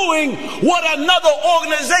not doing what another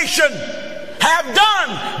organization have done,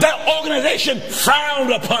 that organization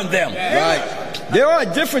frowned upon them. Right. There are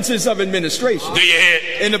differences of administration. Do you hear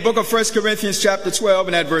it? In the book of 1 Corinthians chapter 12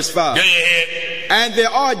 and at verse 5. Do you hear it? And there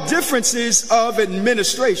are differences of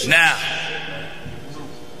administration. Now,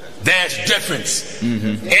 there's difference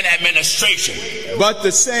in administration. But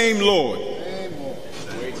the same Lord.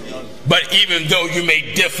 But even though you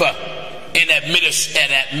may differ in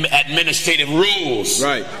administrative rules,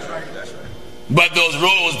 Right. but those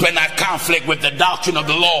rules better not conflict with the doctrine of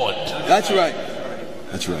the Lord. That's right.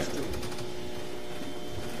 That's right.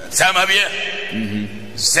 Some of you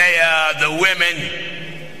say the women,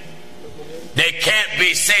 they can't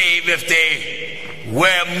be saved if they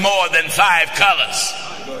wear more than 5 colors.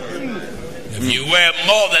 If you wear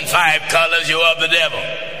more than 5 colors, you're of the devil.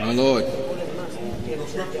 My Lord.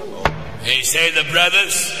 They say the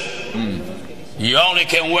brothers, you only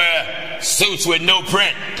can wear suits with no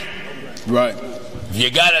print. Right. If you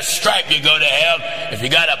got a stripe, you go to hell. If you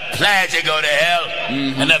got a plaid, you go to hell.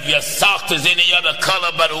 And if your socks is any other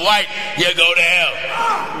color but white, you go to hell.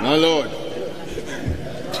 My Lord.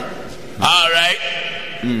 All right.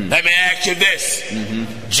 Let me ask you this.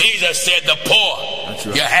 Jesus said the poor, right.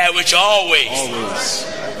 you have what you always. Always.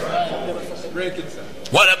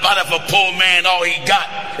 What about if a poor man, all he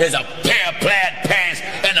got is a pair of plaid pants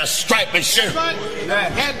and a striped shirt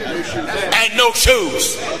and no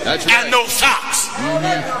shoes That's right. and no socks?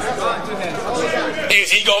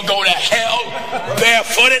 Is he going to go to hell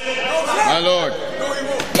barefooted? My Lord.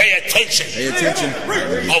 Pay attention. Pay attention.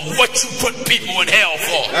 Of what you put people in hell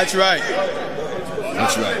for. That's right.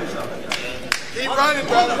 That's right. Keep running,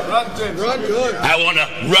 brother. Run good. I want to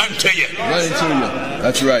run to you. Run into you.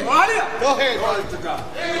 That's right. Go ahead, run to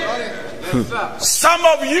God. Some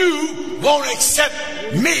of you won't accept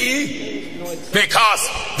me because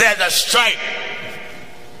there's a stripe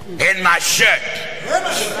in my shirt.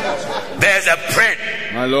 There's a print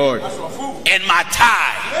My Lord. in my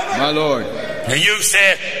tie. My Lord. And you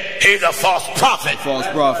said he's a false prophet False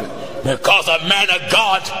prophet. because a man of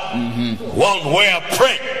God won't wear a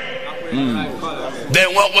print.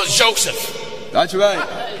 Then what was Joseph? That's right.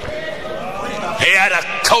 He had a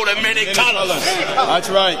coat of many colors. That's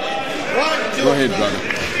right. Go ahead, brother.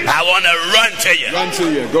 I want to run to you. Run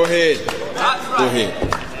to you. Go ahead. Go ahead.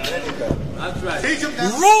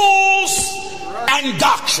 Rules and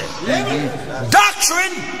doctrine.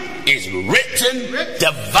 Doctrine is written,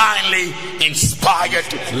 divinely inspired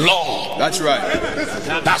law. That's right.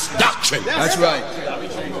 That's doctrine. That's right.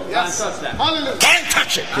 Can't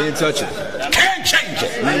touch it. Can't touch it. Can't change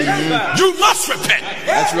it. You must repent.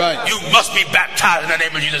 That's right. You must be baptized in the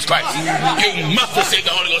name of Jesus Christ. You must receive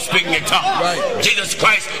the Holy Ghost speaking in tongues. Right. Jesus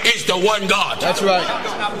Christ is the one God. That's right.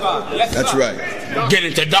 That's right. Get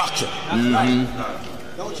into doctrine.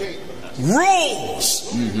 Don't change.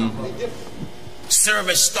 Rules.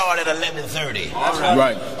 Service started at 11:30.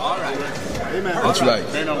 Right. That's right.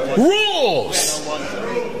 Rules.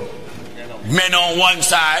 Men on one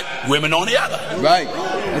side, women on the other. Right.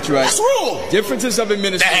 That's right. That's rules. Differences of That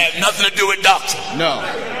administration. have nothing to do with doctrine. No.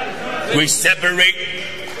 We separate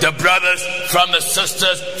the brothers from the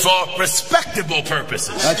sisters for respectable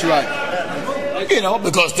purposes. That's right. You know,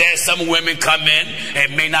 because there's some women come in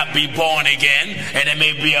and may not be born again, and there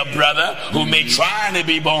may be a brother who may try to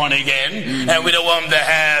be born again, and we don't want them to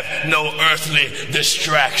have no earthly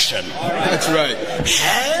distraction. That's right.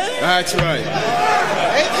 That's right.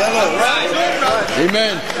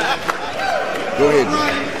 Amen. Go ahead.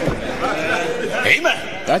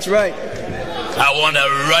 Amen. That's right. I want to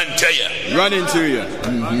run to you. Run into you.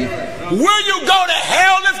 Will you go to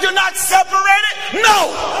hell if you're not separated?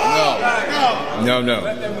 No. No.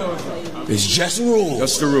 It's just rules.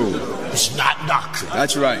 That's the rule. It's not doctrine.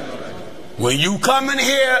 That's right. When you come in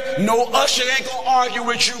here, no usher ain't gonna argue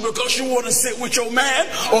with you because you want to sit with your man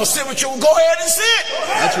or sit with your. Go ahead and sit.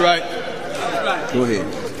 That's right. Go ahead.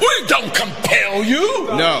 We don't compel you.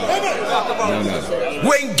 No.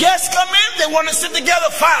 When guests come in, they want to sit together,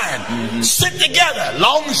 fine. Sit together, as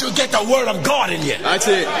long as you get the word of God in you. That's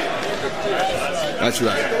it. That's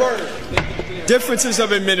right. Differences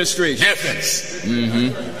of administration. Difference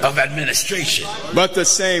of administration. But the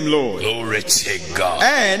same Lord. Glory to God.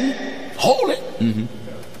 And hold it.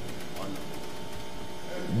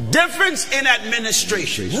 Difference in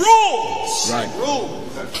administration. Rules. Right. Rules.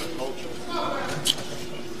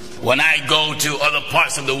 When I go to other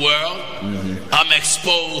parts of the world, I'm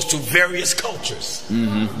exposed to various cultures.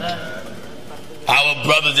 Our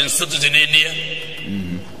brothers and sisters in India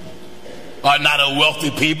are not a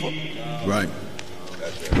wealthy people. Right.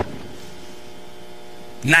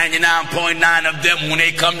 99.9 of them, when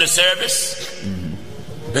they come to service,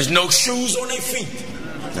 there's no shoes on their feet.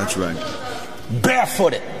 That's right.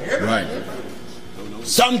 Barefooted. Right.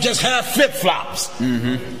 Some just have flip-flops.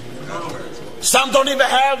 Some don't even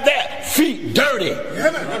have that. Feet dirty.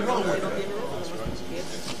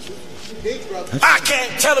 I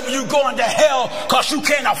can't tell them you going to hell because you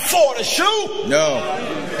can't afford a shoe. No.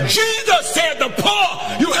 Jesus said the poor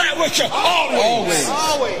you have with you always.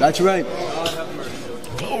 That's right.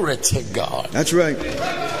 Glory to God. That's right.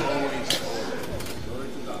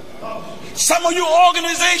 Some of you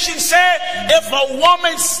organizations said if a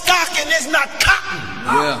woman's stocking is not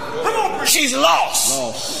cotton, she's lost.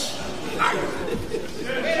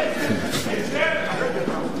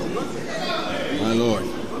 My Lord. A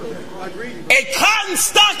cotton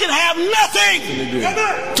stocking have nothing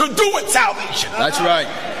to do with salvation. That's right.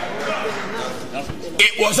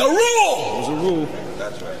 It was a rule.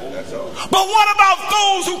 But what about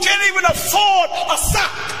those who can't even afford a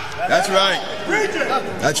sock? That's right.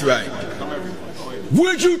 That's right.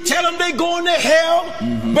 Would you tell them they're going to hell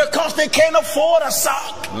because they can't afford a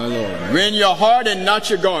sock? My Lord. Rend your heart and not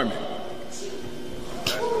your garment.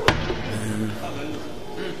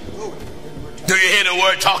 Do you hear the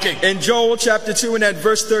word talking? In Joel chapter 2 and at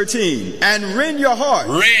verse 13. And rend your heart.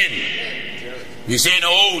 Rend. You see, in the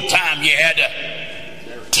old time you had to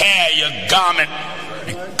tear your garment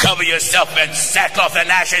and cover yourself in sackcloth and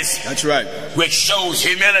ashes. That's right. Which shows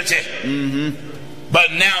humility.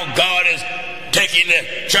 But now God is taking the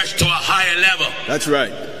church to a higher level. That's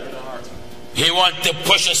right. He wants to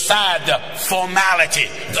push aside the formality,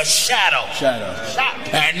 the shadow.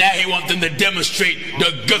 And now he wants them to demonstrate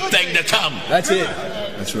the good thing to come. That's it.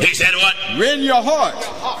 That's right. He said what? Rend your heart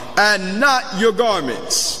and not your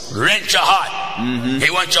garments. Rent your heart.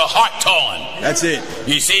 He wants your heart torn. That's it.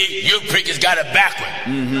 You see, you preachers got it backward.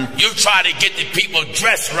 You try to get the people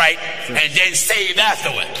dressed right and then save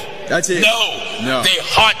afterward. That's it. No. Their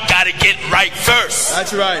heart got to get right first.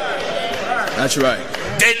 That's right. That's right.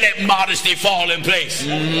 Then let modesty fall in place.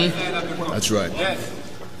 That's right.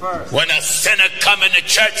 When a sinner come in the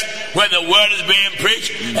church where the word is being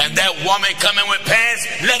preached and that woman come in with pants,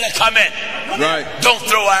 let her come in. Right. Don't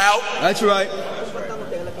throw her out. That's right.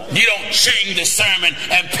 You don't change the sermon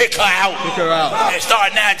and pick her out. Pick her out. And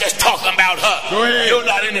start now just talking about her. Go ahead. You're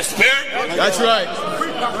not in the spirit. That's right.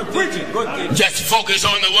 Just focus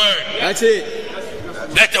on the word. That's it.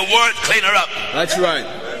 Let the word clean her up. That's right.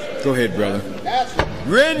 Go ahead, brother.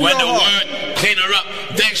 Rend when your the heart. word clean her up,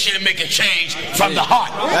 then she'll make a change from the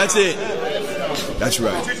heart. That's it. That's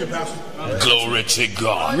right. Glory to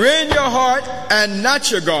God. Rend your heart and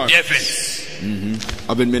not your garment. Difference.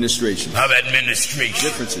 Of administration. Of administration.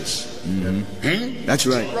 Differences. That's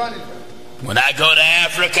right. When I go to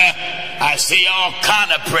Africa, I see all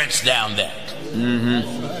kind of prints down there.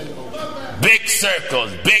 Big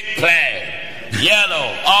circles, big flag. Yellow,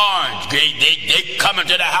 orange, they come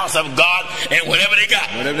into the house of God and whatever they got.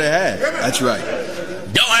 Whatever they have. That's right.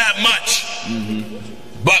 Don't have much,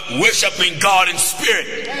 but worshiping God in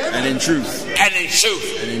spirit. And in truth. And in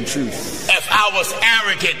truth. And in truth. If I was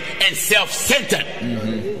arrogant and self-centered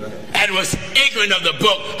and was ignorant of the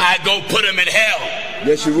book, I'd go put them in hell.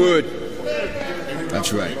 Yes, you would.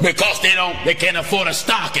 That's right. Because they can't afford a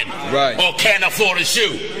stocking. Right. Or can't afford a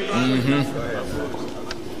shoe.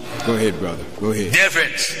 Go ahead, brother. Go ahead.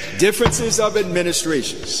 Differences of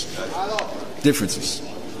administrations. Differences.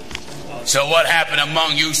 So what happened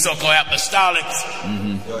among you so-called apostolics?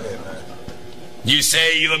 You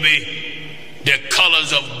say you'll be the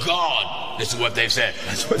colors of God. This is what they've said.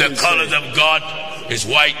 The colors of God is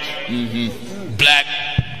white, black,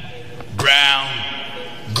 brown,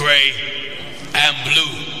 gray, and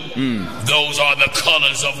blue. Those are the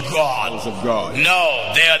colors of God. Colors of God.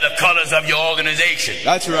 No, they are the colors of your organization.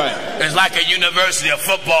 That's right. It's like a university, a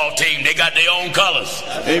football team. They got their own colors.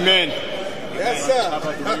 Amen. Yes, sir.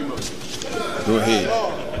 Go ahead.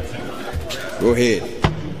 Go ahead.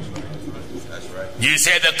 You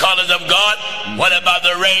said the colors of God? What about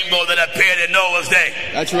the rainbow that appeared in Noah's day?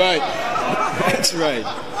 That's right. That's right.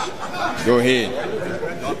 Go ahead.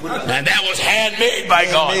 And that was handmade by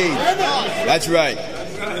God. That's right.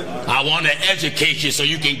 I want to educate you so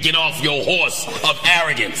you can get off your horse of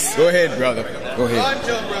arrogance. Go ahead, brother. Go ahead.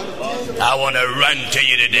 I want to run to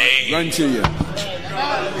you today. Run to you.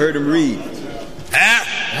 Heard him read. Huh?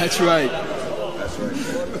 That's right.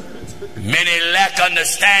 Many lack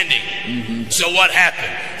understanding. So what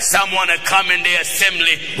happened? Someone had come in their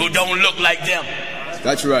assembly who don't look like them.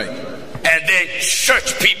 That's right. And then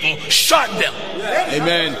church people shun them.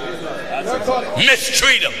 Amen.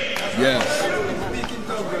 Mistreat them. Yes.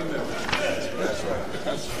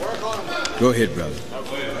 Go ahead, brother.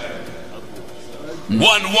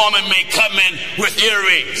 One woman may come in with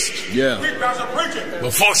earrings. Yeah.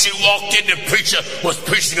 Before she walked in, the preacher was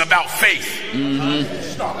preaching about faith.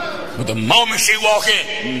 But the moment she walked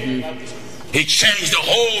in, he changed the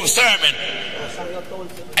whole sermon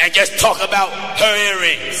and just talk about her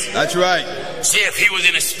earrings. That's right. See, if he was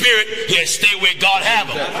in the spirit, he'd stay where God have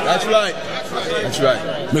him. That's right. That's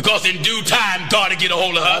right. Because in due time, God will get a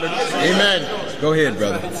hold of her. Amen. Go ahead,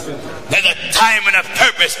 brother. There's a time and a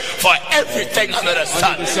purpose for everything under the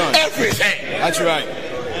sun. Everything. That's right.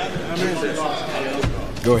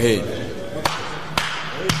 Go ahead.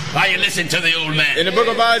 Why you listen to the old man? In the book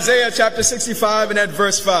of Isaiah, chapter 65, and at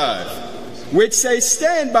verse 5, which say,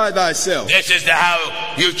 stand by thyself. This is how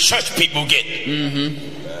you church people get.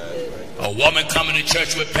 A woman coming to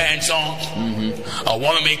church with pants on. A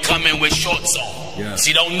woman may come in with shorts on. Yeah.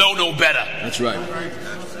 She don't know no better. That's right.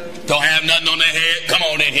 Don't have nothing on their head. Come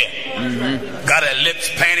on in here. Got her lips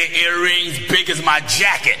painted, earrings big as my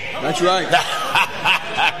jacket. That's right.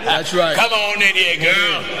 That's right. Come on in here,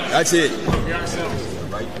 girl. That's it.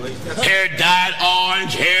 Hair dyed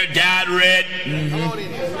orange, hair dyed red. Come on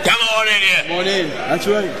in here. Come on in. That's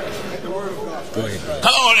right. Go ahead.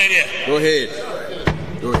 Come on in here. Go ahead.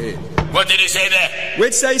 Go ahead. What did he say there?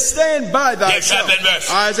 Which say, stand by thyself. Yes, verse.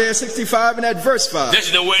 Isaiah 65 and at verse 5. This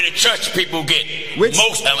is the way the church people get. Which,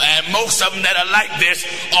 most of them that are like this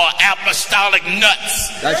are apostolic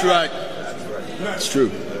nuts. That's right. It's true.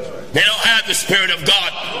 They don't have the Spirit of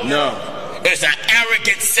God. No. It's an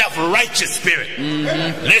arrogant, self-righteous spirit.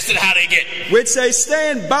 Listen how they get. Which say,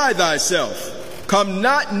 stand by thyself. Come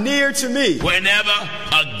not near to me. Whenever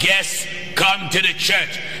a guest come to the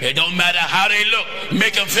church, it don't matter how they look,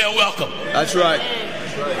 make them feel welcome. That's right.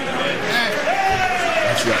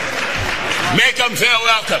 That's right. Make them feel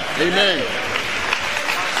welcome. Amen.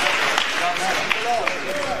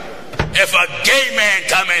 If a gay man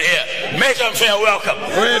come in here, make them feel welcome.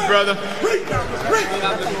 Go ahead, brother.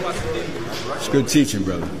 It's good teaching,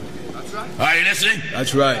 brother. Are you listening?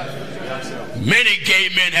 That's right. Many gay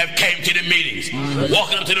men have came to the meetings,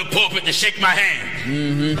 walking up to the pulpit to shake my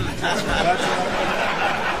hand.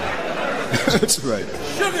 That's right.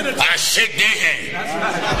 I shake their hand.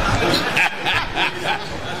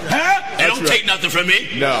 They don't take nothing from me.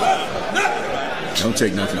 No. Don't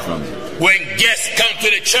take nothing from me. When guests come to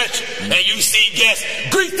the church and you see guests,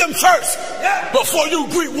 greet them first before you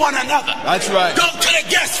greet one another. That's right. Go to the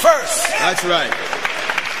guests first. That's right.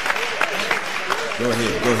 Go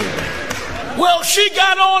ahead. Go ahead. Well, she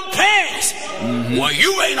got on pants. Well,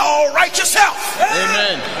 you ain't all right yourself.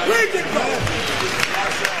 Amen.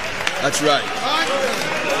 That's right.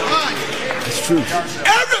 It's true.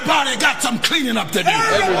 Everybody got some cleaning up to do.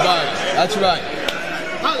 Everybody. That's right.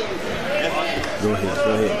 Go ahead.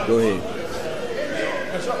 Go ahead. Go ahead.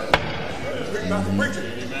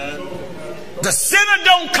 The sinner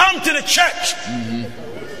don't come to the church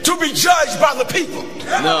to be judged by the people.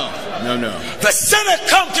 No. No, no. The sinner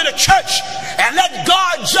come to the church and let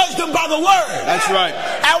God judge them by the word. That's right.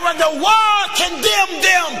 And when the word condemn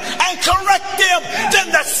them and correct them, then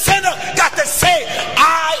the sinner got to say,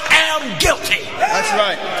 I am guilty. That's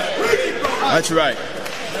right. That's right.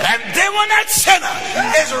 And then when that sinner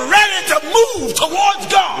is ready to move towards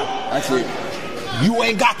God, that's it. You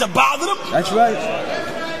ain't got to bother them. That's right.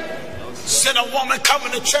 Sinner woman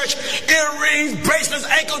coming to church, earrings, bracelets,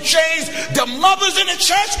 ankle chains. The mothers in the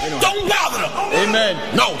church, don't bother them.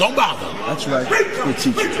 Amen. No, don't bother them. That's right. Good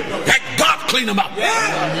teaching. Let God clean them up.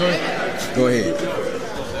 Go ahead.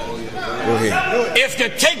 Go ahead. If you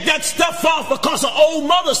take that stuff off because an old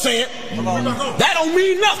mother said, that don't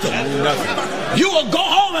mean nothing. You will go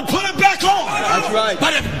home and put it back on. That's right.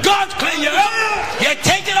 But if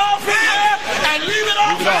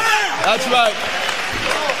right.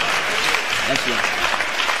 That's right.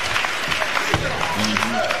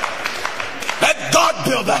 Let God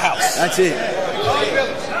build the house. That's it.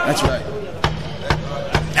 That's right.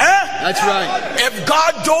 That's right. If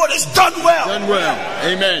God do it, it's done well. Done well.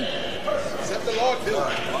 Amen.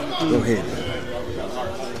 Go ahead.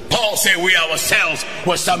 Paul said we ourselves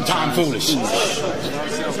were sometimes foolish.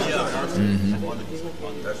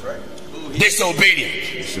 Disobedient.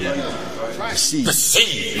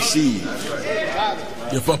 Deceived.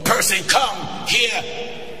 If a person come here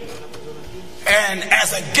and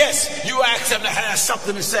as a guest, you ask them to have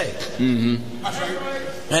something to say.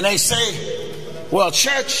 And they say, well,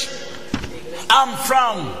 church, I'm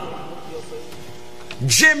from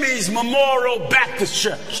Jimmy's Memorial Baptist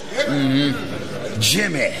Church.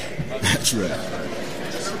 Jimmy. That's right.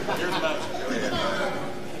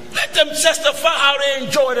 Let them testify how they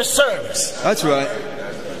enjoy the service. That's right.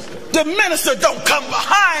 The minister don't come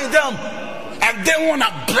behind them and they want to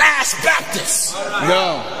blast Baptists.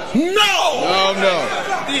 No.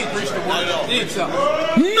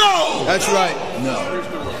 That's right. No.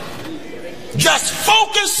 Just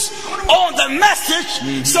focus on the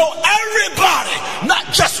message so everybody,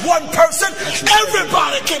 not just one person,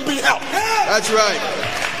 everybody can be helped. That's right.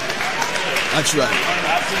 That's right.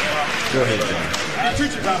 Go ahead.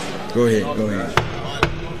 Go ahead.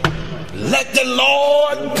 Let the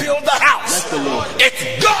Lord build the house.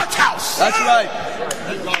 It's God's house. That's right.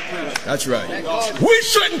 That's right. We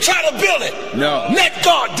shouldn't try to build it. No. Let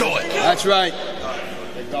God do it. That's right.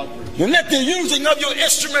 And let the using of your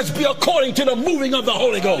instruments be according to the moving of the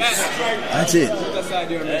Holy Ghost. That's it.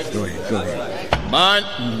 Go ahead. Mine.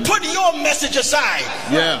 Put your message aside.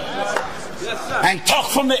 Yeah. And talk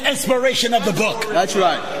from the inspiration of the book. That's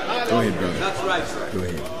right. Go ahead, brother. That's right, sir. Go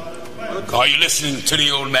ahead. Are you listening to the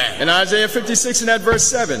old man? In Isaiah 56 and at verse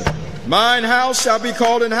 7, mine house shall be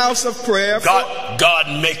called an house of prayer.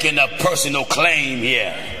 God making a personal claim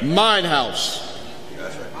here. Mine house.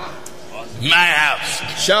 My house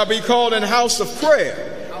shall be called an house of prayer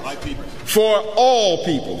for all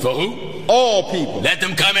people. For who? All people. Let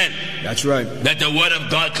them come in. That's right. Let the word of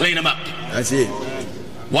God clean them up. That's it.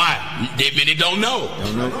 Why? Many don't know.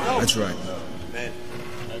 Don't know. That's right.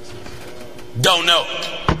 Don't know.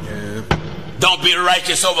 Yeah. Don't be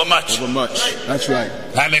righteous over much. That's right.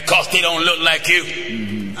 And because they don't look like you,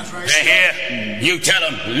 they're here. You tell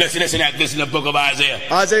them, listen to the book of Isaiah.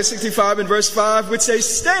 Isaiah 65 and verse 5, which says,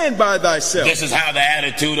 stand by thyself. This is how the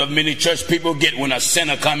attitude of many church people get when a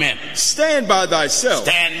sinner come in. Stand by thyself.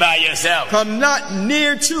 Stand by yourself. Come not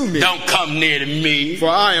near to me. Don't come near to me. For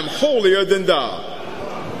I am holier than thou.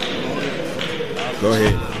 Go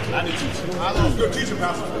ahead.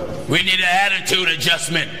 We need an attitude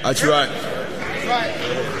adjustment. That's right.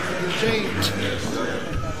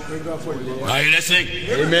 Are you listening?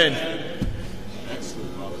 Amen.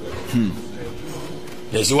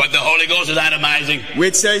 This is what the Holy Ghost is itemizing.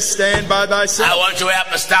 Which says, stand by thyself. I want you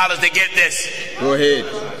apostolics to get this. Go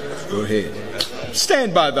ahead.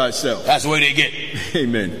 Stand by thyself. That's where they get.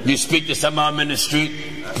 Amen. You speak to some of them in the street.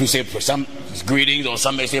 You say some greetings, or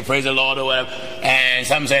somebody say praise the Lord or whatever, and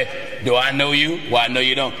some say, do I know you? Well, I know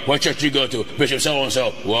you don't. What church you go to? Bishop so and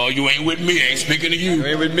so. Well, you ain't with me. I ain't speaking to you. You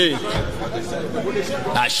ain't with me.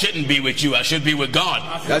 I shouldn't be with you. I should be with God.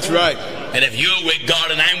 That's right. And if you're with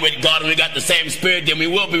God and I'm with God and we got the same spirit, then we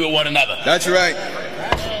will be with one another. That's right.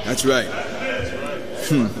 That's right.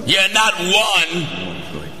 You're not one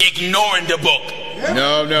ignoring the book.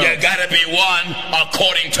 No. You gotta be one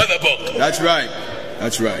according to the book. That's right.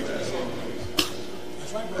 That's right.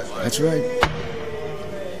 That's right.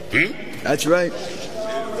 That's right.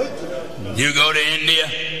 You go to India,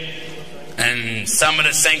 and some of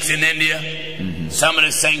the saints in India, some of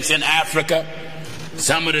the saints in Africa,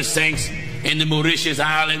 some of the saints in the Mauritius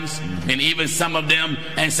Islands, and even some of them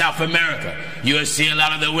in South America. You'll see a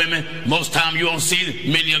lot of the women. Most time you won't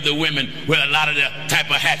see many of the women with a lot of the type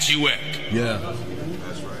of hats you wear. Yeah.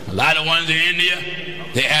 A lot of ones in India,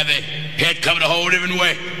 they have their head covered a whole different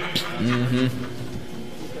way.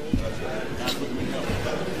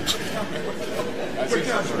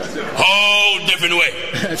 Whole different way.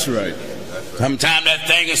 That's right. Sometimes that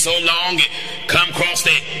thing is so long it come across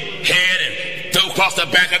their head and through across the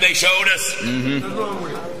back of their shoulders.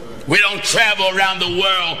 We don't travel around the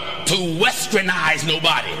world to westernize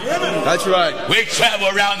nobody. That's right. We travel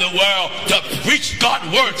around the world to preach God's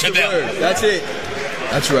word to them. That's it.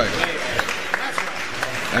 That's right.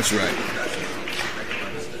 That's right.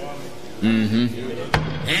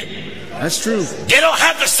 That's true. They don't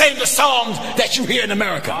have to sing the songs that you hear in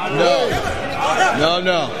America. No.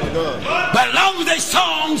 No. But as long as their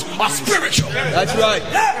songs are spiritual. That's right.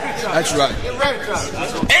 That's right.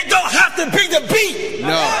 It don't have to be the beat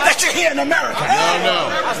that you hear in America. No.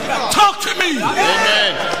 Talk to me.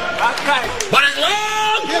 Amen. But as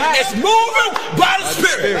long as it's moving by the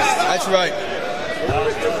Spirit. That's right.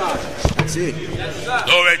 That's it.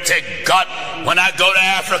 Glory to God. When I go to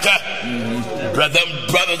Africa,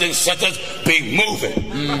 brothers and sisters be moving.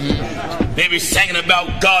 They be singing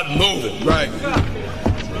about God moving. Right.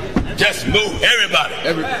 Just move everybody.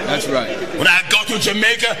 That's right. When I go to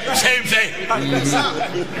Jamaica, same thing.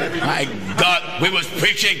 My God, we was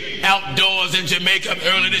preaching outdoors in Jamaica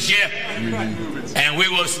early this year. And we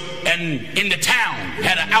was in the town,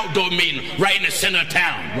 had an outdoor meeting right in the center of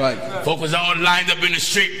town. Right. Folk was all lined up in the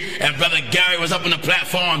street, and Brother Gary was up on the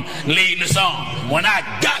platform leading the song. When I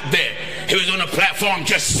got there, he was on the platform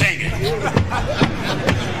just singing.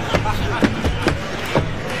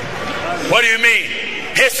 What do you mean?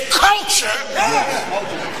 His culture.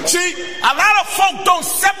 See, a lot of folk don't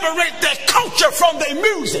separate their culture from their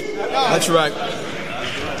music. That's right.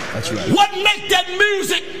 That's right. What makes that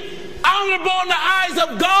music honorable in the eyes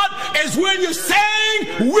of God is when you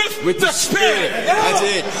sing with the Spirit. That's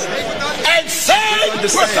it. And sing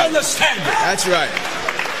with understanding. That's right.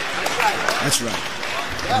 That's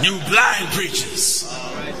right. You blind preachers.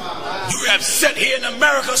 You have sat here in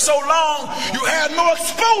America so long, you had no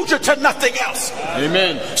exposure to nothing else.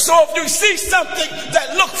 Amen. So if you see something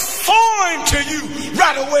that looks foreign to you,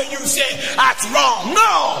 right away you say, that's wrong.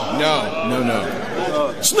 No.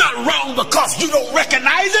 It's not wrong because you don't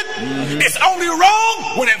recognize it. It's only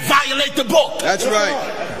wrong when it violates the book. That's right.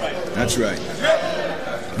 That's right.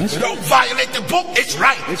 You don't violate the book, it's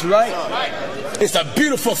right. It's right. It's a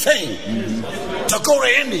beautiful thing to go to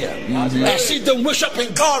India and see them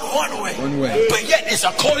worshiping God one way. But yet it's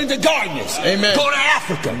according to godliness. Amen. Go to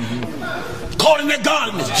Africa. According to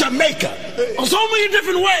godliness. Jamaica. So many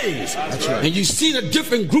different ways. That's right. And you see the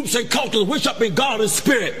different groups and cultures worshiping God in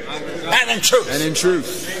spirit and in truth.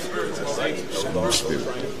 Spirit.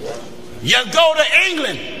 You go to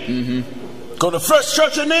England. Go to First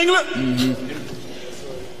Church in England.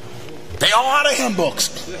 They all out of hymn books.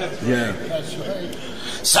 Yeah.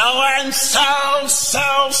 So and so, so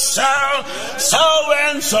and so, so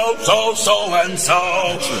and so, so and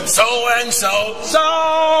so, so and so, so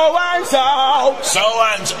and so, so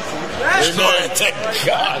and so. Glory to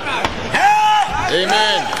God.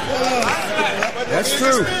 Amen. That's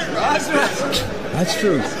true. That's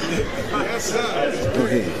true. Go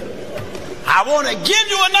ahead. I want to give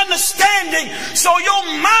you an understanding so your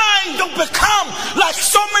mind don't become like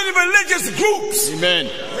so many religious groups. Amen.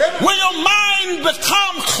 When your mind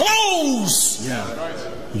become closed,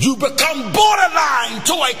 you become borderline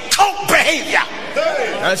to a cult behavior.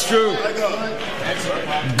 That's true.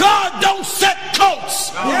 God don't set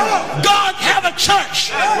cults. God have a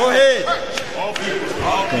church. Go ahead.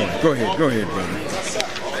 Go ahead, brother.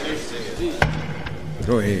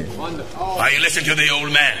 Go ahead. Are you listening to the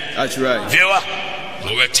old man? That's right. Viewer,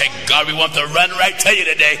 glory to God, we want to run right to you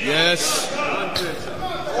today. Yes.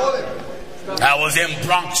 I was in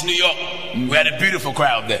Bronx, New York. We had a beautiful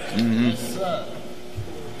crowd there.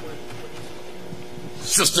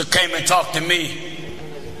 Sister came and talked to me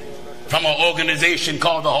from an organization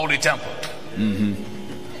called the Holy Temple.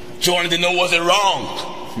 She wanted to know, was it wrong?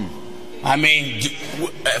 I mean,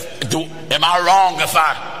 am I wrong if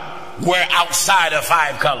I wear outside of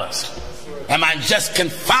 5 colors? Am I just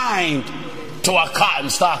confined to a cotton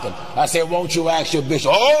stocking? I said, won't you ask your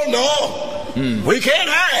bishop? Oh no, we can't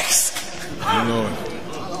ask. Lord.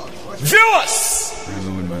 Viewers,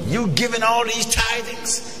 you giving all these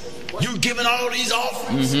tithings, you giving all these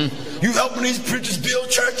offerings, you helping these preachers build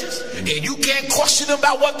churches, and you can't question them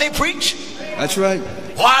about what they preach? That's right.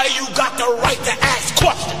 Why you got the right to ask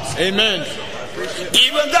questions? Amen.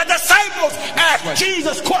 Even the disciples asked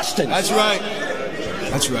Jesus questions. That's right.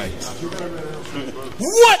 That's right.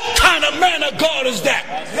 What kind of man of God is that?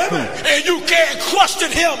 And you can't question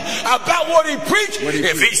him about what he preached.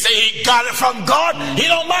 If he say he got it from God, he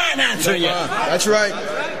don't mind answering you. That's right.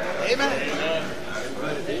 Amen.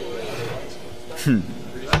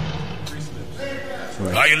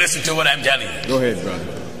 Are you listening to what I'm telling you? Go ahead, brother.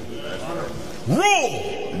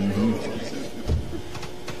 Rule.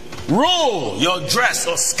 Rule your dress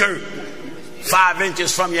or skirt 5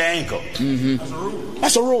 inches from your ankle.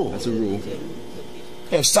 That's a rule. That's a rule.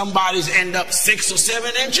 If somebody's end up 6 or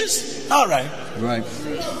 7 inches, all right. Right.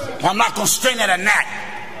 I'm not going to strain at a gnat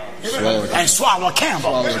and swallow a camel.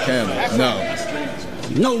 Swallow a camel.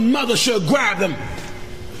 No. No mother should grab them.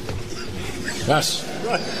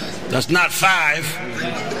 That's not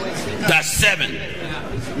 5. That's 7.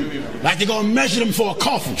 Like they're going to measure them for a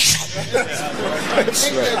coffin.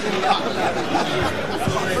 That's right.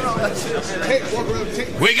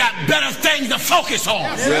 We got better things to focus on.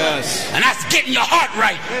 Yes. And that's getting your heart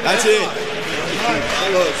right. That's it.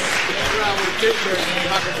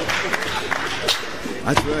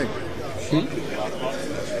 That's right.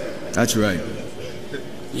 That's right.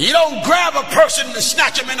 You don't grab a person and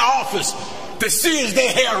snatch them in the office to see is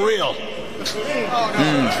their hair real.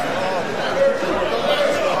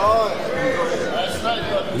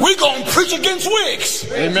 We're going to preach against wigs.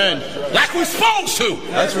 Amen. Like we're supposed to.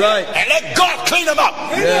 That's right. And let God clean them up.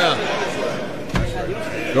 Yeah.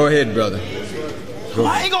 Go ahead, brother.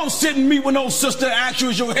 I ain't going to sit and meet with no sister and ask you,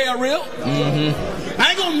 is your hair real? I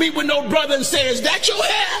ain't going to meet with no brother and say, is that your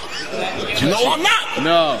hair? No, I'm not.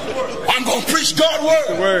 No. I'm going to preach God's word.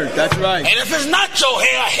 The word. That's right. And if it's not your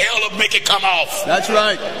hair, hell will make it come off. That's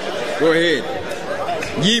right. Go ahead.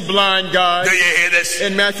 Ye blind guides. Do you hear this?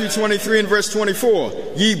 In Matthew 23 and verse 24.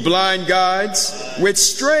 Ye blind guides, which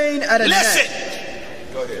strain at a Listen.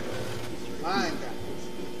 gnat. Go ahead.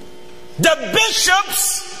 The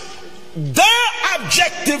bishops, their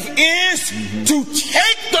objective is to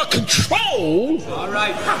take the control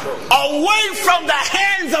away from the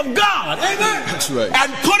hands of God. That's right.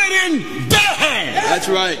 And put it in their hands. That's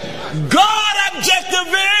right. God's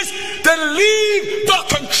objective is to leave the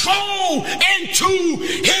control into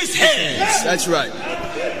his hands. That's right.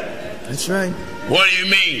 That's right. What do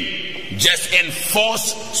you mean? Just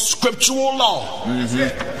enforce scriptural law.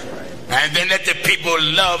 And then let the people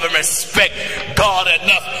love and respect God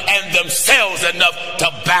enough and themselves enough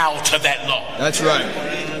to bow to that law. That's right.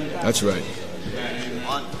 That's right.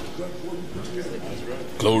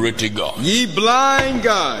 Glory to God. Ye blind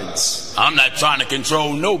guides. I'm not trying to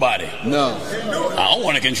control nobody. No. I don't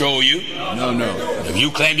want to control you. No, no. If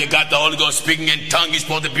you claim you got the Holy Ghost speaking in tongues, you're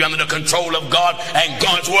supposed to be under the control of God and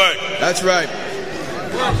God's word. That's right.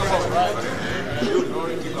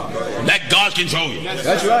 Let God control you.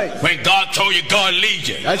 That's right. When God told you, God leads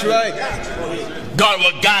you. That's right. God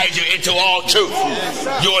will guide you into all truth.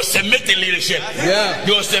 You will submit to leadership. Yeah.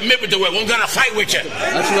 You will submit with the word. We're going to fight with you.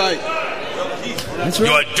 That's right. That's You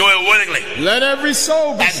right. will do it willingly. Let every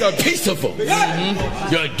soul be And subject. peaceable.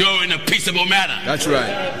 You'll do it in a peaceable manner. That's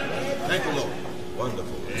right. Thank you, Lord. Wonderful.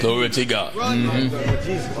 Glory to God.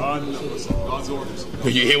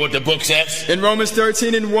 Did you hear what the book says? In Romans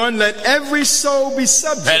 13 and 1, let every soul be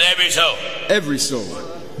subject. Let every soul. Every soul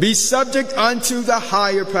be subject unto the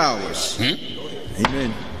higher powers.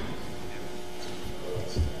 Amen.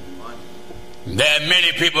 There are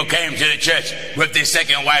many people came to the church with their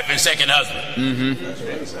second wife and second husband.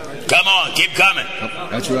 Come on, keep coming.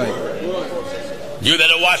 That's right. You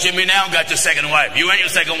that are watching me now got your second wife. You and your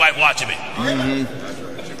second wife watching me.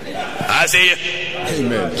 I see you.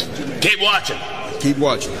 Amen. Keep watching. Keep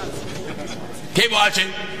watching. Keep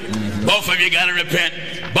watching. Both of you got to repent.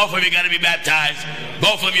 Both of you got to be baptized.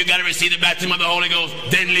 Both of you got to receive the baptism of the Holy Ghost.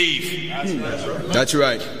 Then leave. That's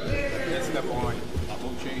right.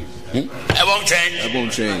 That won't change. That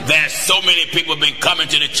won't change. There's so many people been coming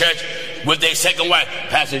to the church with their second wife.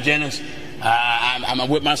 Pastor Jennings, I'm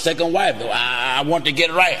with my second wife. I want to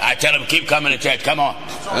get right. I tell them, keep coming to church. Come on.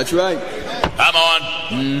 That's right. Come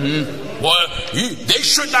on. Well, they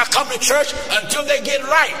should not come to church until they get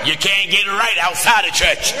right. You can't get right outside of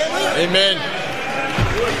church. Amen.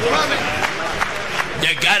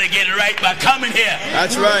 You got to get it right by coming here.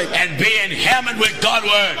 That's right. And being hammered with God's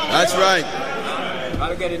word. That's right.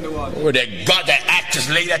 Where they got the axes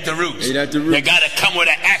laid at the roots. Laid at the roots. They got to come with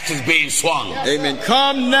the axes being swung. Amen.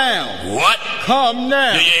 Come now. What? Come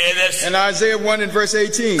now. Do you hear this? In Isaiah 1 and verse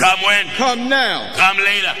 18. Come when? Come now. Come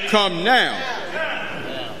later. Come now.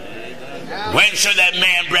 When should that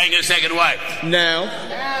man bring his second wife? Now.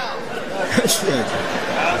 That's right.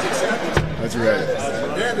 That's right.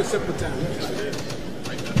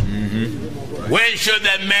 When should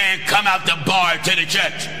that man come out the bar to the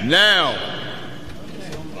church? Now.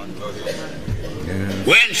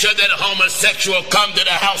 When should that homosexual come to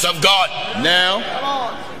the house of God? Now.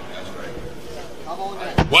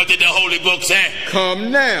 What did the Holy Book say?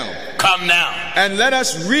 Come now. Come now. And let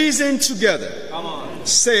us reason together,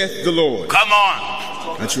 saith the Lord. Come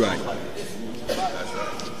on. That's right.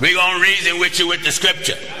 We're going to reason with you with the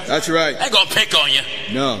scripture. That's right. I ain't going to pick on you.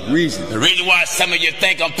 No, reason. The reason why some of you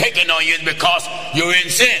think I'm picking on you is because you're in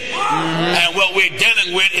sin. And what we're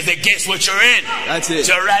dealing with is against what you're in. That's it.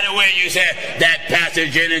 So right away you say, that Pastor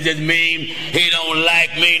Jennings is mean. He don't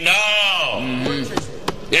like me. No.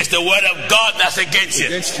 It's the word of God that's against you.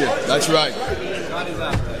 Against you. That's right.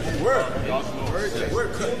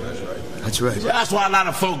 That's That's right. That's why a lot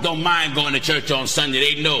of folk don't mind going to church on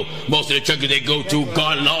Sunday. They know most of the churches they go to,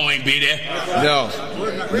 God law ain't be there. No.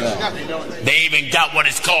 They even got what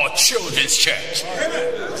is called children's church.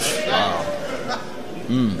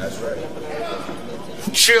 That's right.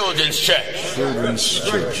 Children's church. Children's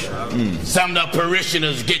church. Some of the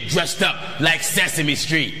parishioners get dressed up like Sesame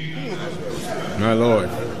Street. My Lord.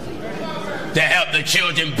 To help the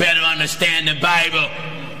children better understand the Bible,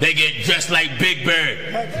 they get dressed like Big Bird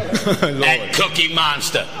and Cookie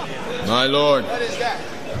Monster. My Lord.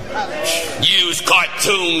 Use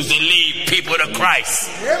cartoons to lead people to Christ.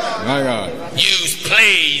 My God. Use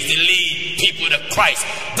plays to lead people to Christ.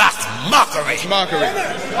 That's mockery. It's mockery.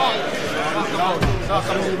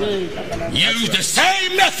 Use the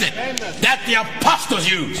same method that the apostles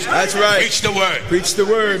used. That's right. Preach the word. Preach the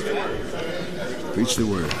word. Preach the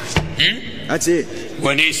word. That's it.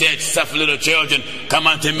 When he said, suffer little children, come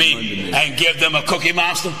unto me and give them a Cookie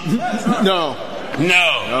Monster? No.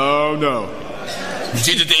 No. Oh, no.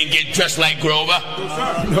 Jesus didn't get dressed like Grover.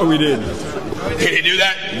 No, we didn't. Did he do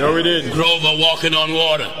that? No, we didn't. Grover walking on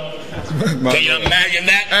water. Can you imagine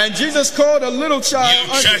that? And Jesus called a little child.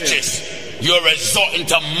 You churches, you're resorting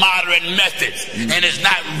to modern methods, and it's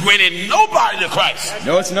not winning nobody to Christ.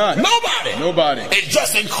 No, it's not. Nobody. It's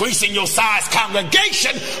just increasing your size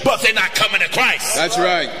congregation, but they're not coming to Christ. That's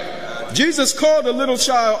right. Jesus called a little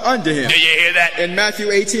child unto him. Did you hear that? In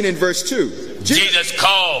Matthew 18 and verse 2. Jesus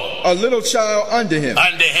called a little child unto him.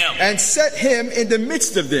 And set him in the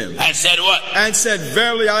midst of them. And said what? And said,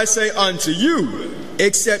 verily I say unto you,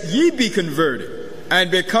 except ye be converted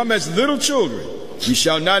and become as little children, ye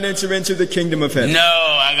shall not enter into the kingdom of heaven. No,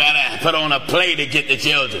 I gotta put on a play to get the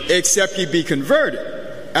children. Except ye be converted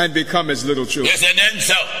and become as little children. It's an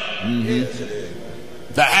insult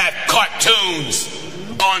to have cartoons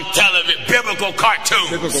on television, biblical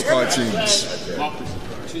cartoons. Biblical cartoons.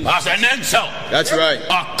 That's an insult. That's right.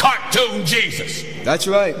 A cartoon Jesus. That's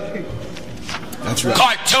right. That's right.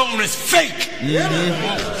 Cartoon is fake.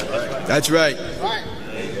 That's right.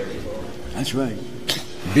 That's right.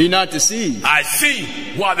 Be not deceived. I see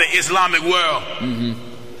why the Islamic world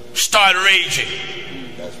started raging.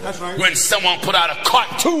 That's right. When someone put out a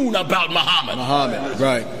cartoon about Muhammad.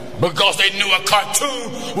 Right. Because they knew a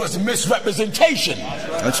cartoon was misrepresentation.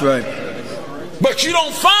 That's right. But you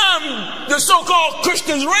don't find the so-called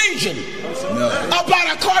Christians raging about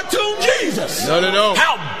a cartoon Jesus. No.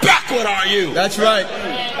 How backward are you? That's right.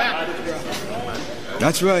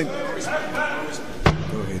 That's right.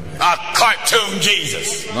 A cartoon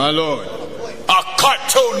Jesus. My Lord. A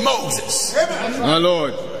cartoon Moses. My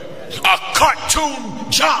Lord. A cartoon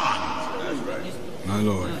John. My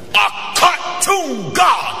Lord. A cartoon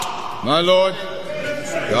God. My Lord.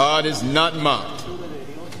 God is not mocked.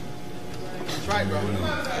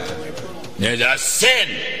 There's a sin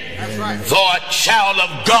for a child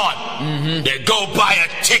of God that go buy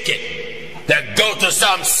a ticket, that go to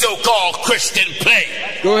some so-called Christian play.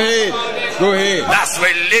 Go ahead. That's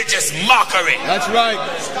religious mockery. That's right.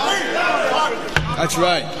 That's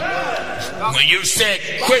right. When you said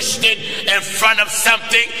Christian in front of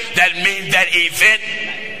something, that means that event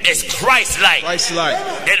is Christ-like. Christ-like.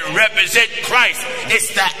 It represents Christ. It's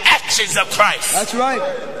the actions of Christ. That's right.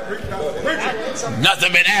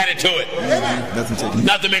 Nothing been added to it.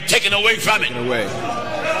 Nothing been taken away from it.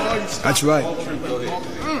 That's right.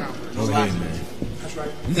 Go ahead, man.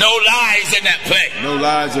 No lies in that play. No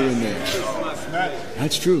lies are in there.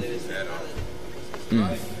 That's true.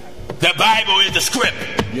 The Bible is the script.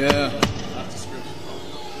 Yeah.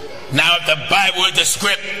 Now, if the Bible is the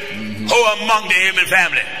script, who among the human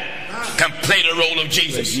family can play the role of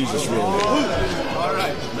Jesus?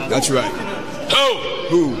 That's right.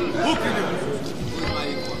 Who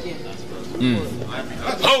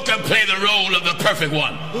can play the role of the perfect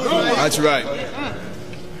one? That's right.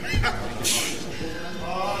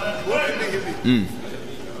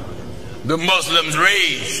 The Muslims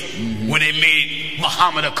raised when they made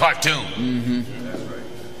Muhammad a cartoon.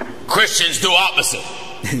 Christians do opposite.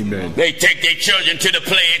 Amen. They take their children to the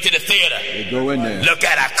play, into the theater. They go in there. Look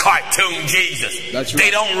at a cartoon Jesus. That's right.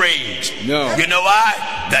 They don't rage. No. You know why?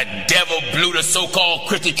 The devil blew the so-called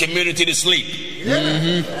Christian community to sleep.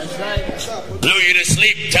 Blew you to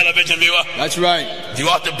sleep, television viewer. That's right. You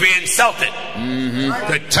ought to be insulted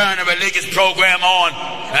to turn a religious program on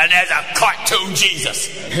and there's a cartoon Jesus.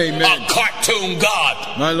 Amen. A cartoon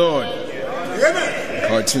God. My Lord.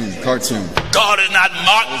 Cartoon. God is not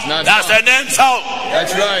mocked. That's an insult.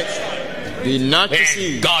 That's right. Be not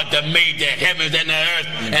deceived. God that made the heavens and the earth,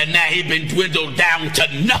 and now he been dwindled down to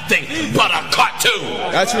nothing but a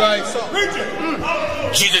cartoon. That's right.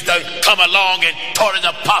 Jesus done come along and taught his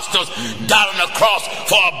apostles down on the cross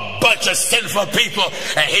for a bunch of sinful people,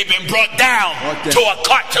 and he been brought down to a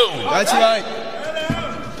cartoon. That's right.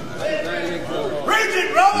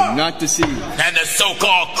 Not deceived. And the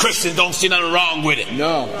so-called Christians don't see nothing wrong with it.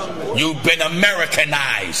 No. You've been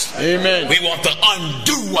Americanized. Amen. We want to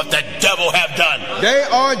undo what the devil have done. They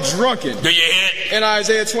are drunken. Do you hear it? In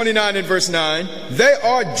Isaiah 29 and verse 9, they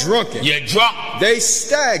are drunken. You're drunk. They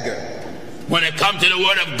stagger. When it comes to the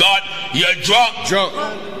word of God, you're drunk.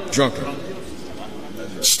 Drunken.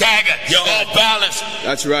 Stagger. You're off balance.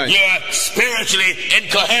 That's right. You're spiritually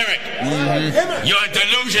incoherent. You're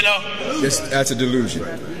delusional. That's a delusion.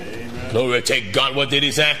 Glory to God. What did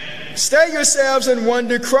he say? Stay yourselves and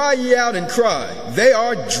wonder, cry ye out and cry. They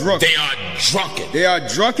are drunken. They are drunken. They are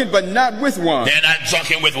drunken, but not with wine. They're not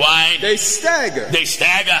drunken with wine. They stagger. They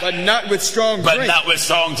stagger. But not with strong But drink. not with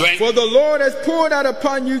strong drink. For the Lord has poured out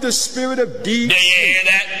upon you the spirit of deep Do you sleep. hear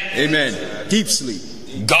that? Amen. Deep sleep.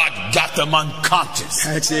 God got them unconscious.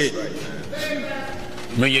 That's it.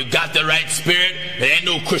 When you got the right spirit, there ain't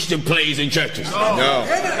no Christian plays in churches. No.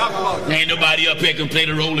 Ain't nobody up here can play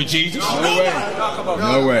the role of Jesus. No way.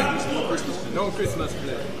 No way. No Christmas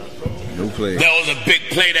play. No play. There was a big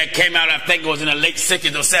play that came out, I think it was in the late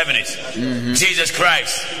 60s or 70s. Jesus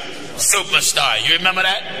Christ, Superstar. You remember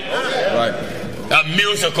that? Right. A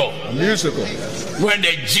musical. A musical. When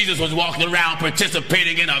Jesus was walking around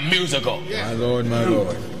participating in a musical. My Lord, my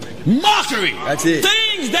Lord. Mockery. That's it.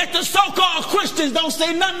 Things that the so-called Christians don't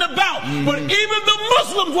say nothing about. But even the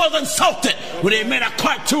Muslims was insulted when they made a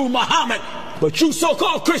cartoon Muhammad. But you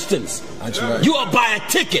so-called Christians, That's right. you will buy a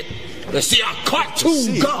ticket to see a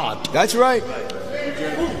cartoon God. That's right.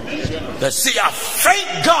 To see a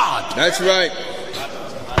fake God. That's right.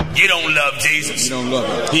 You don't love Jesus. You don't love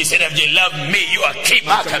him. He said, if you love me, you will keep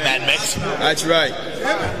my commandments. That's right.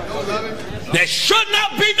 There should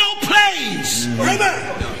not be no plays in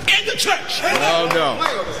the church. Oh, no.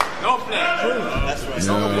 No play. That's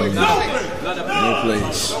right. No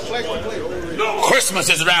place. Christmas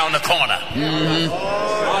is around the corner.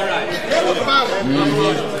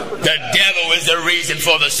 The devil is the reason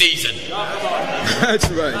for the season. That's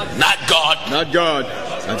right. Not God. Not God.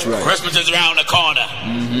 That's right. Christmas is around the corner.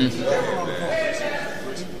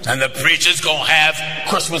 And the preachers gonna have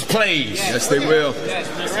Christmas plays. Yes, they will.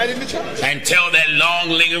 And tell that long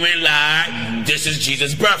lingering lie, this is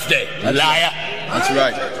Jesus' birthday. Liar. That's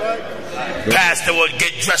right. Pastor would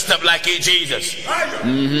get dressed up like he's Jesus.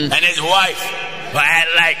 And his wife would act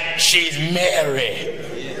like she's Mary.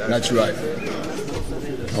 That's right.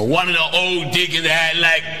 One of the old deacons act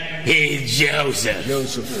like he's Joseph.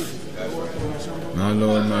 My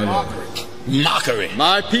Lord, my Lord. Mockery.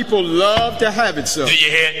 My people love to have it so. Do you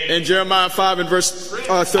hear it? In Jeremiah 5 and verse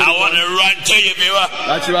 31. I want to run to you, viewer.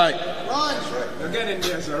 That's right.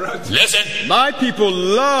 Listen. My people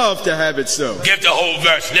love to have it so. Give the whole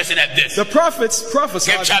verse. Listen at this. The prophets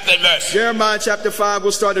prophesied. Give chapter and verse. Jeremiah chapter 5,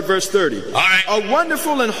 we'll start at verse 30. All right. A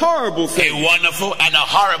wonderful and horrible thing. A wonderful and a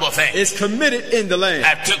horrible thing is committed in the land.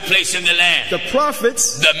 that took place in the land. The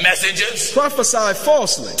prophets, the messengers, prophesy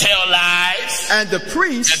falsely. Tell lies. And the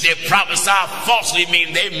priests, and they prophesy falsely,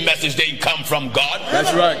 mean their message didn't come from God.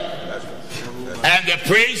 That's right. And the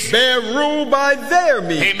priests bear rule by their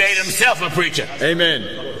means. He made himself a preacher. Amen.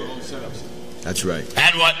 That's right.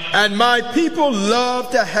 And what? And my people love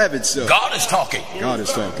to have it so. God is talking. God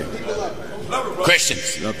is talking.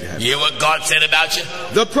 Christians, you hear what God said about you?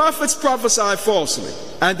 The prophets prophesy falsely,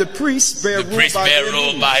 and the priests bear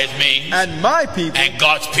rule by his means. And my people and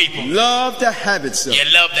God's people love to have it so. You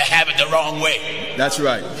love to have it the wrong way. That's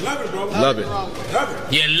right. Love it.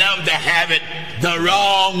 You love to have it the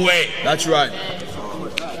wrong way. That's right.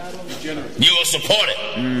 You will support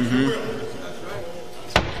it.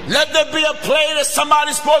 Let there be a play that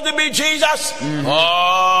somebody's supposed to be Jesus.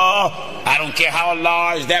 Oh, I don't care how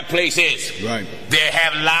large that place is. Right. They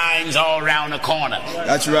have lines all around the corner.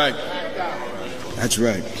 That's right. That's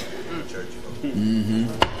right.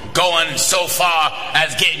 Going so far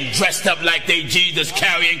as getting dressed up like they Jesus,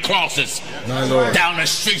 carrying crosses down the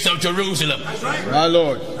streets of Jerusalem. My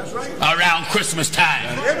Lord. Around Christmas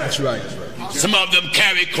time. That's right. Some of them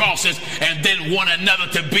carry crosses and then want another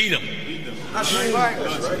to beat them.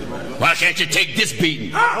 Why can't you take this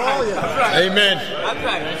beating? Amen.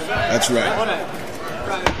 That's right.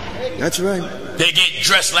 That's right. They get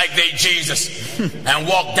dressed like they Jesus and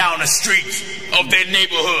walk down the streets of their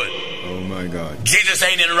neighborhood. Oh my God. Jesus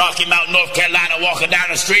ain't in Rocky Mount, North Carolina walking down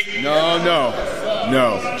the street. No.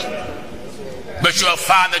 But you'll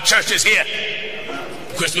find the churches here.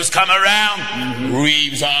 Christmas come around,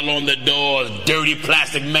 wreaths all on the doors, dirty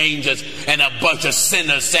plastic mangers, and a bunch of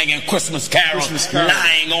sinners singing Christmas carols,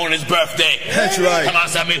 lying on his birthday. That's right. Come on,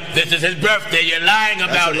 somebody, this is his birthday. You're lying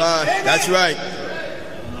about it. That's right.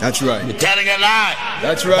 That's right. You're telling a lie.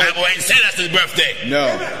 That's right. The Bible ain't said that's his birthday. No.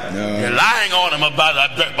 You're lying on him about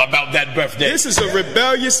that birthday. This is a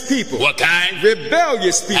rebellious people. What kind?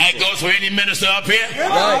 Rebellious people. That goes for any minister up here.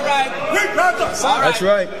 Right. That's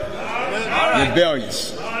right.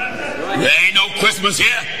 Rebellious. There ain't no Christmas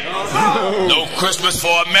here. No Christmas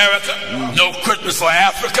for America. No Christmas for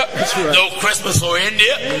Africa. Right. No Christmas for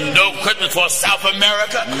India. No Christmas for South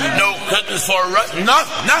America. No Christmas for Russia.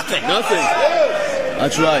 Nothing.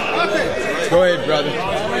 That's right. Go ahead, brother.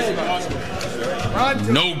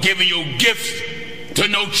 No giving your gifts to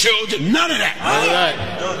no children. None of that.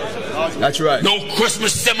 That's right. No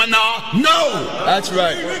Christmas seminar. No. That's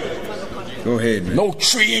right. Go ahead, man. No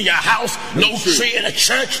tree in your house. No tree in the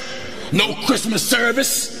church. No Christmas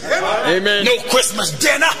service. Amen. No Christmas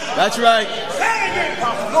dinner. That's right.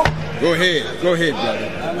 Go ahead, brother.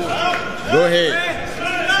 Go ahead.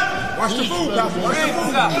 Watch the food, Pastor.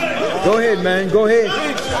 Go ahead, man. Go ahead.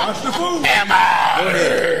 Watch the food. Am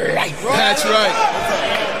I right? That's right.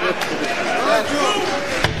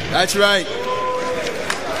 That's right.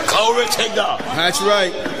 Glory to God. That's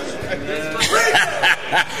right.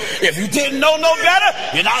 If you didn't know no better,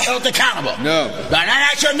 you're not held accountable. No. But now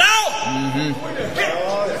that you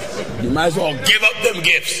know, you might as well give up them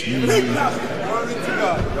gifts.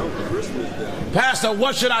 Pastor,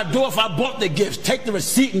 what should I do if I bought the gifts? Take the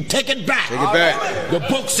receipt and take it back. Take it back. The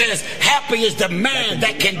book says, happy is the man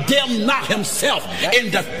that condemn not himself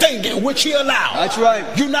in the thing in which he allowed. That's right.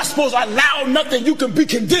 You're not supposed to allow nothing you can be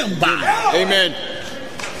condemned by. Amen.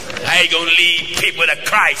 I ain't gonna lead people to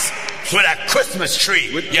Christ with a Christmas tree,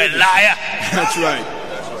 you liar. That's right.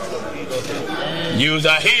 You's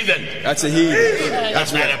a heathen. That's a heathen.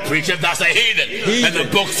 That's not a preacher, that's a heathen. And the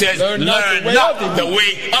book says, learn not the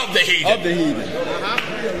way of the heathen. Of the heathen.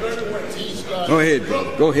 Go ahead,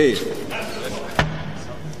 brother. Go ahead.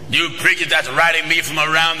 You preachers that's writing me from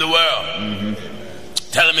around the world,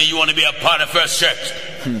 telling me you want to be a part of First Church.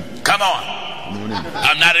 Come on.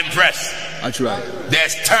 I'm not impressed. That's right.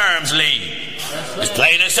 There's terms lead. It's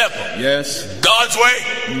plain and simple. Yes. God's way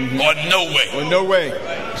or no way. Or no way.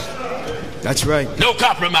 That's right. No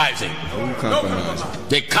compromising. No compromising.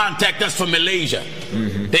 They contact us from Malaysia.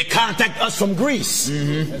 They contact us from Greece.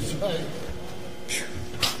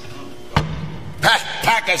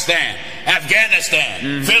 Pakistan,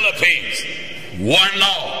 Afghanistan, Philippines. One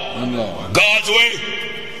law. One law. God's way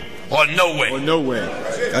or no way. Or no way.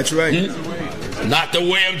 That's right. Not the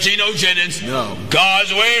way of Geno Jennings. No.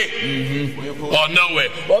 God's way or no way.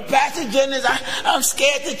 Well, Pastor Jennings, I'm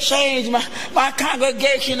scared to change. My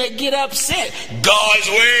congregation to get upset. God's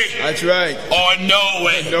way. That's right. Or no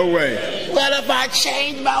way. No way. Well, if I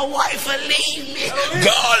change, my wife will leave me.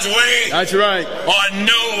 God's way. That's right. Or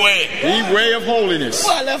no way. The way of holiness.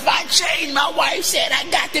 Well, if I change, my wife said I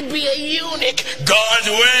got to be a eunuch. God's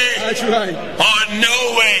way. That's right. Or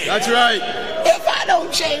no way. That's right. If I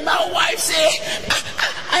don't change, my wife said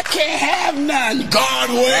I can't have none.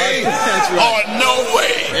 God's way. That's right. Or no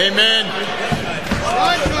way. Amen.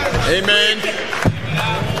 Amen.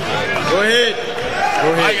 Go ahead. Go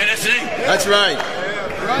ahead. Are you listening? That's right.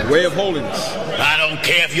 Way of holiness. I don't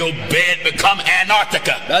care if your bed become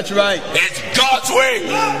Antarctica. That's right. It's God's way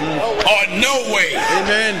or no way.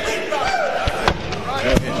 Amen.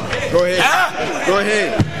 Go ahead. Huh? Go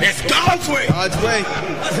ahead. It's God's way God's way.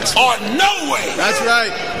 or no way. That's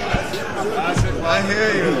right. I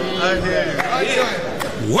hear you.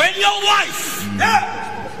 When your wife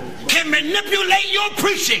can manipulate your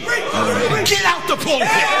preaching, get out the pulpit.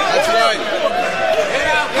 That's right.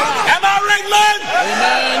 Am I right, man?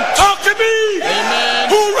 Amen. Talk to me. Amen.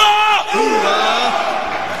 Hoorah!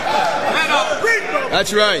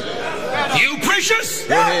 That's right. You preachers,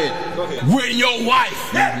 Go ahead. when your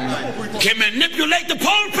wife can manipulate the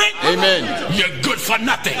pulpit, Amen. you're good for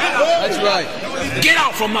nothing. That's right. Get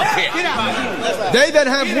out from up here. They that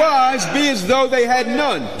have wives be as though they had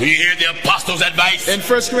none. Do you hear the apostles' advice? In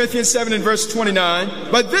 1 Corinthians 7 and verse 29.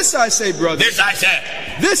 But this I say, brother. This I said.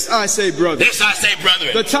 This I say, brother. This I say,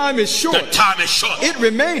 brethren. The time is short. The time is short. It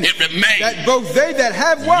remaineth. It remains. That both they that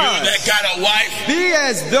have You wives that got a wife, be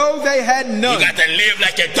as though they had none. you got to live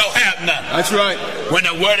like you don't have none. That's right. When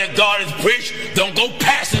the word of God is preached, don't go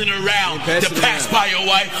passing it around Pass to it pass around. by your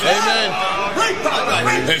wife. Amen.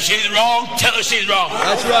 If she's wrong, tell her she's wrong.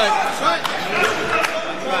 That's right.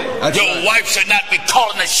 That's Your right. wife should not be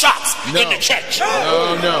calling the shots No. in the church.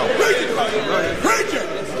 No, no.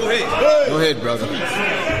 Go ahead, brother.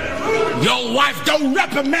 Your wife don't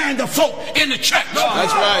reprimand the folk in the church.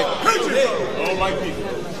 That's right.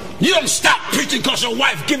 You don't stop preaching because your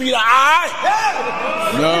wife give you the eye.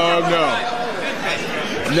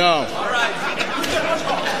 No.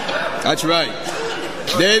 That's right.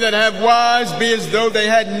 They that have wives be as though they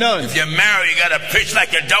had none. If you're married, you gotta preach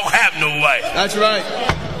like you don't have no wife. That's right.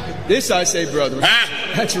 This I say, brethren.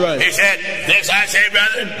 Huh? That's right. He said, this I say,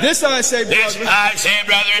 brethren. This I say, This brethren. I say,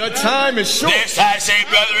 brethren. The time is short. This I say,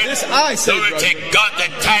 brethren. This I say, Glory brethren. to God, the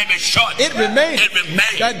time is short. It remains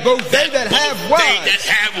that both they that have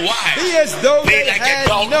wives be as though they like had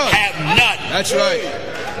don't none. have none. That's right.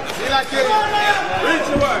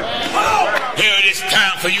 Here it is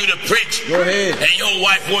time for you to preach. Go ahead. And your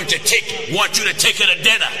wife wants you to take her to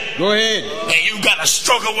dinner. Go ahead. And you got to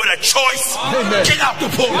struggle with a choice. Amen. Get out the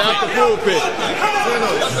pulpit. Get out the pulpit.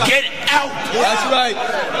 Get out. That's right.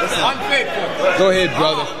 Go ahead,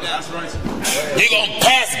 brother. You gonna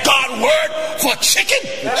pass God's word for chicken?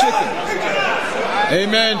 The chicken.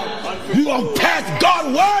 Amen. You gonna pass God's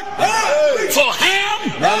word For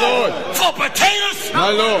ham? My Lord. For potatoes? My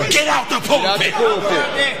Lord. Get out the Get out the pulpit.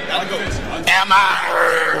 pulpit. Am I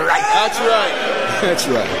right? That's right. That's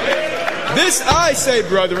right. This I say,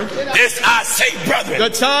 brethren. This I say, brethren. The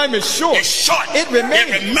time is short. It's short. It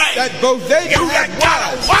remains that both they You that got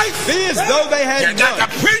have a wives wife. be as though they had You got none.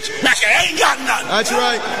 to preach like you ain't got none. That's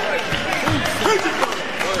right.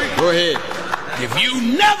 Go ahead. If you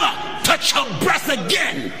never touch her breast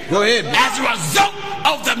again, Go ahead. as a result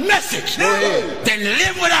of the message, Go ahead. then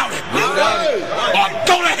live without it. Without it. Or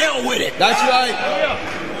go to hell with it. That's right.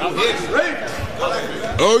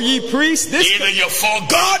 Oh, ye priests, this. Either you're for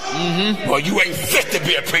God or you ain't fit to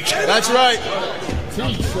be a preacher. That's right.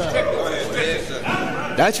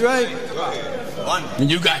 That's right. And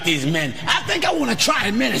you got these men, I think I want to try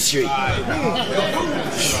ministry.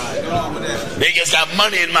 They just got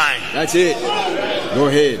money in mind. That's it. Go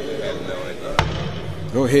ahead.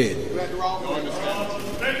 Go ahead.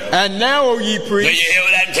 And now, O ye Do you priests. hear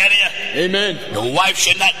what I'm telling you? Amen. The wife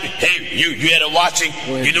should not be. Hey, you had a watching.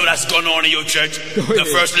 You know that's going on in your church. Go The ahead.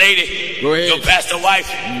 first lady, Go ahead. your pastor wife,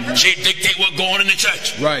 she dictate what's going on in the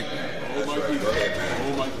church. Right.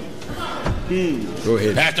 Go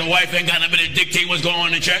ahead. Pastor wife ain't got nothing to dictate what's going on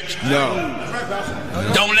in the church.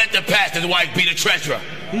 No. Don't let the pastor's wife be the treasurer.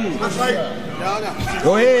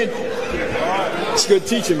 Go ahead. It's good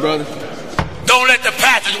teaching, brother. Don't let the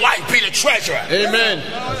pastor's wife be the treasurer. Amen.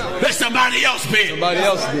 Let somebody else be. Somebody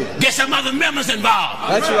else did. Get some other members involved.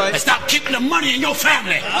 That's right. And stop keeping the money in your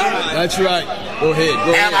family. That's right. Go ahead.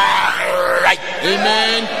 Go Am ahead. I right?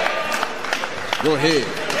 Amen. Go ahead.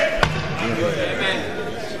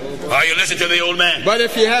 Are you listening to the old man? But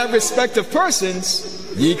if you have respect of persons,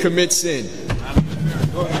 ye commit sin.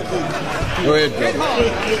 Go ahead, brother.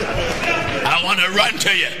 I want to run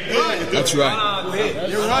to you. That's right.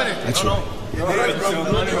 You're running. That's right.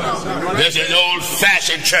 This is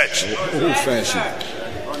old-fashioned church. Old-fashioned.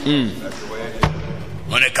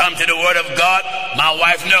 When it comes to the word of God, my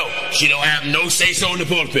wife knows she don't have no say-so in the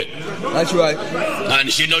pulpit. That's right.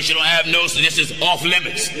 And she knows she don't have no, so this is off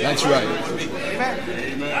limits. That's right.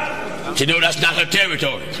 She knows that's not her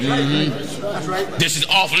territory. This is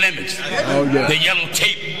off limits. Oh, yeah. The yellow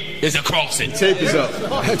tape is a crossing. Tape is up.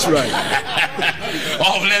 That's right.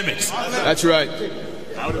 Off limits. That's right.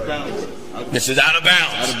 This is out of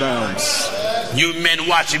bounds. Out of bounds. You men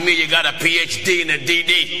watching me, you got a PhD and a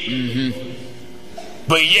DD.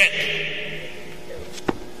 But yet,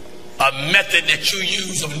 a method that you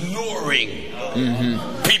use of luring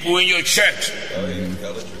people in your church.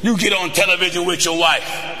 You get on television with your wife.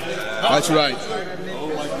 That's right.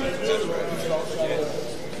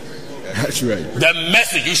 That's right. The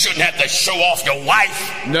message, you shouldn't have to show off your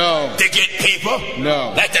wife No. to get people.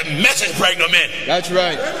 No. Let the message bring them in. That's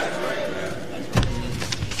right.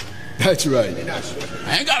 That's right.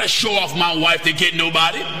 I ain't got to show off my wife to get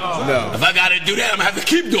nobody. No. If I got to do that, I'm going to have to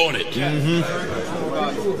keep doing it.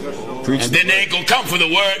 Preach And then they ain't going to come for the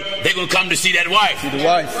word. They're going to come to see that wife. the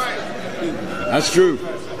wife. That's true.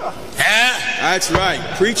 Huh? That's right.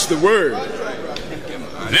 Preach the word.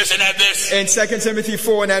 Listen at this. In 2 Timothy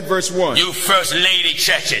 4 and at verse 1. You first lady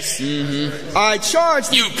churches. I charge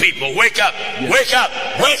thee. You people, wake up. Wake up.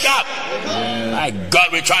 Wake up. My God,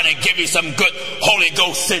 we're trying to give you some good Holy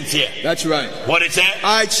Ghost sense here. That's right. What it said?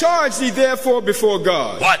 I charge thee therefore before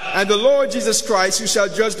God. What? And the Lord Jesus Christ, who shall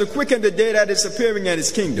judge the quick and the dead at his appearing and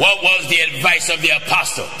his kingdom. What was the advice of the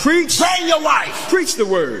apostle? Preach. Bring your wife. Preach the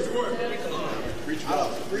word.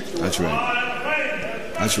 That's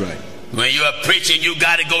right. That's right. When you are preaching, you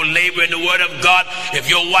got to go labor in the word of God. If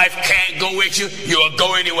your wife can't go with you, you'll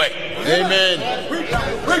go anyway. Amen.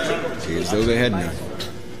 See, as though they had none.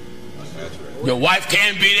 Your wife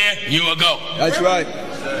can't be there, you will go. That's right.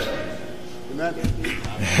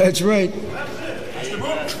 That's right.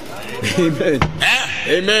 Amen. Huh?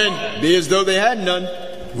 Amen. Be as though they had none.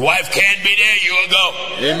 Wife can't be there, you will go.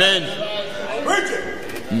 Amen.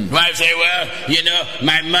 Wife say, well, you know,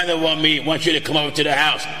 my mother wants you to come over to the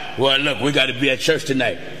house. Well, look, we got to be at church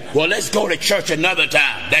tonight. Well, let's go to church another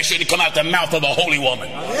time. That shouldn't come out the mouth of a holy woman.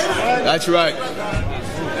 That's right.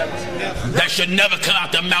 That should never come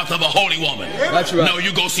out the mouth of a holy woman. That's right. No,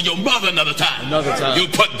 you go see your mother another time. Another time. You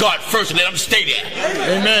put God first and let him stay there.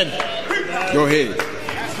 Amen. Go ahead.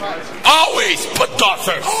 Always put God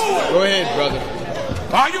first. Go ahead, brother.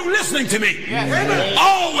 Are you listening to me?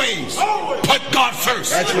 Always put God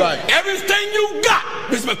first. That's right. Everything you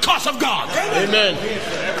got is because of God. Amen.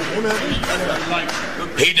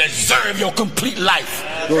 He deserves your complete life.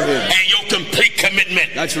 Go ahead. And your complete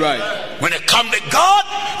commitment. That's right. When it comes to God,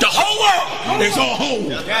 the whole world is on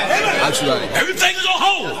hold. That's right. Everything is on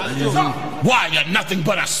hold. Why? You're nothing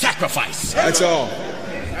but a sacrifice. That's all.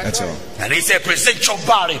 That's all. And he said, present your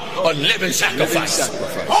body a living sacrifice.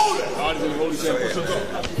 Hold it.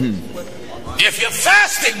 If you're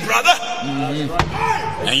fasting, brother,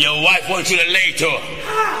 and your wife wants you to lay to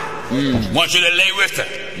her, wants you to lay with her,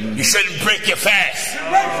 you shouldn't break your fast.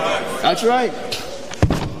 That's right.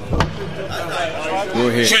 Go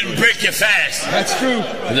ahead. Shouldn't break your fast. That's true.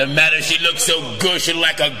 Doesn't matter, she looks so good, she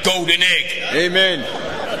like a golden egg. Amen.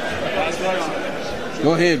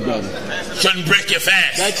 Go ahead, brother. Shouldn't break your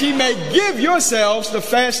fast. That ye may give yourselves to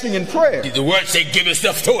fasting and prayer. The word say give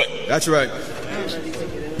yourself to it. That's right.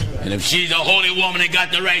 And if she's a holy woman and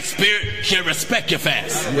got the right spirit, she'll respect your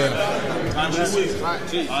fast. Yeah.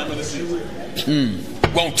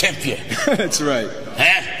 Won't tempt you. That's right.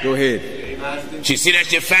 Huh? Go ahead. She see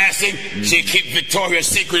that you're fasting, she'll keep Victoria's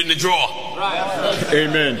Secret in the drawer.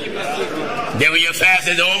 Amen. Then when your fast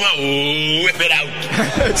is over, whip it out.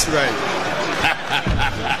 That's right.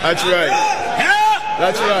 That's right. Huh?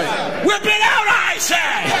 That's right. Whip it out, I say.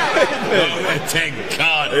 Oh, thank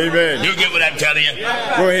God. Amen. You get what I'm telling you?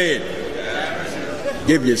 Go ahead.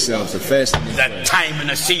 Give yourselves a fasting. It's a time and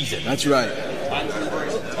a season. That's right.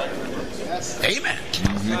 Amen.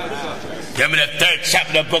 Give me the 3rd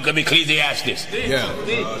chapter of the book of Ecclesiastes. Yeah.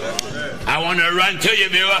 I want to run to you,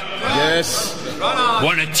 viewer. Yes. I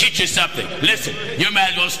want to teach you something. Listen, you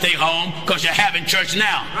might as well stay home because you're having church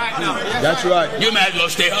now. That's right. You might as well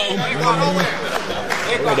stay home.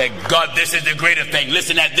 That God, this is the greater thing.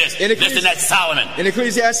 Listen at this. Listen at Solomon. In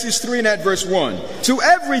Ecclesiastes 3 and at verse 1. To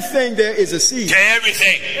everything there is a season. To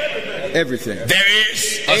everything. Everything. There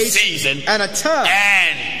is a season. And a time.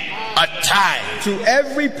 And a time. To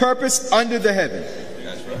every purpose under the heaven.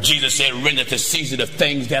 Jesus said, render to Caesar the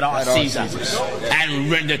things that are Caesar's, and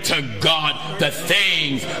render to God the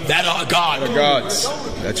things that are God. God's.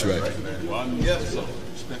 That's right.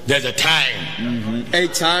 There's a time. A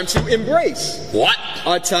time to embrace. What?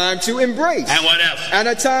 A time to embrace. And what else? And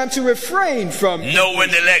a time to refrain from. Know when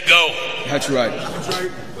to let go. That's right.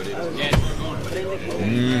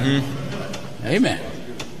 Amen.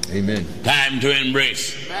 Amen. Time to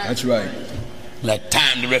embrace. That's right. Like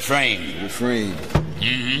time to refrain. Refrain.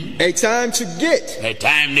 A time to get. A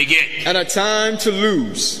time to get. And a time to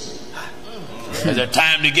lose. There's a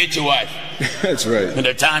time to get your wife. That's right. And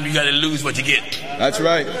a time you got to lose what you get. That's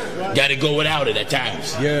right. Got to go without it at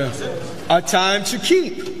times. Yeah. A time to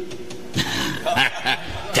keep.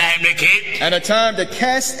 Time to keep. And a time to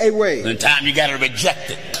cast away. And a time you got to reject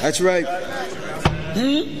it. That's right.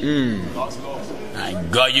 My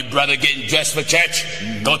God, you brother getting dressed for church.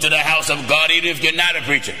 Go to the house of God even if you're not a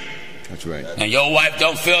preacher. That's right. And your wife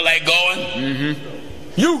don't feel like going.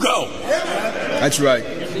 You go. That's right.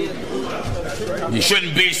 You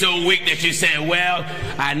shouldn't be so weak that you say, well,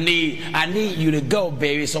 I need you to go,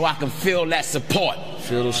 baby, so I can feel that support.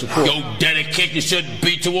 Feel the support. Your dedication should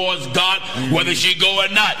be towards God, whether she go or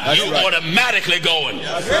not. That's you right. automatically going.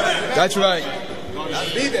 That's right.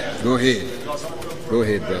 Go ahead. Go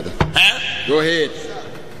ahead, brother. Huh? Go ahead.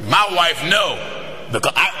 My wife know.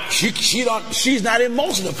 Because she's not in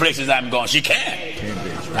most of the places I'm going. She can't.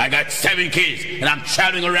 I got 7 kids and I'm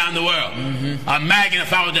traveling around the world. Imagine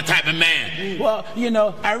if I was the type of man. Well, you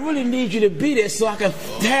know, I really need you to be there so I can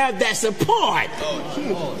have that support.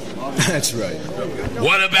 That's right.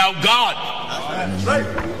 What about God?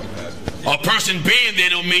 A person being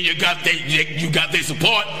there don't mean you got their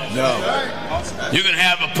support. No. You can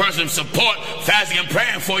have a person support, fasting and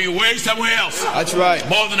praying for you way somewhere else. That's right.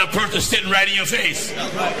 More than a person sitting right in your face.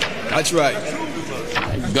 That's right.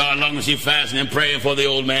 God, as long as you're fasting and praying for the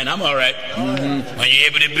old man, I'm all right. When you're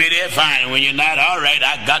able to be there, fine. When you're not, all right,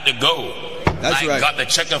 I got to go. That's right. I got the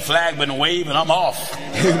checker flag been waved and I'm off.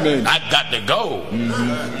 Amen. I got to go.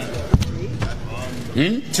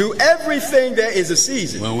 To everything there is a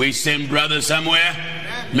season. When we send brothers somewhere,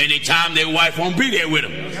 many times their wife won't be there with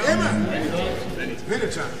them.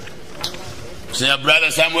 Send a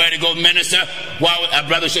brother somewhere to go minister. Well, a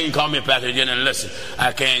brother shouldn't call me a pastor dinner and listen.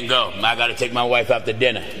 I can't go. I got to take my wife out to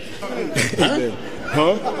dinner.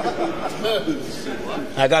 Huh?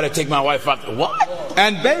 I got to take my wife out to what?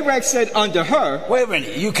 And Barak said unto her, wait a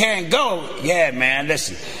minute, you can't go. Yeah, man,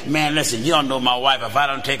 listen, you don't know my wife. If I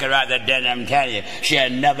don't take her out that dinner, I'm telling you, she'll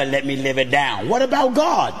never let me live it down. What about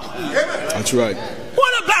God? That's right.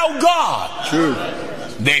 What about God? True.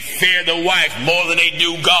 They fear the wife more than they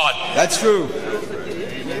do God. That's true.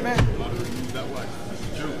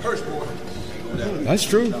 That's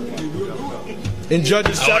true. In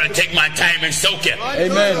Judges I want to take my time and soak it.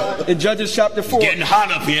 Amen. In Judges chapter 4. It's getting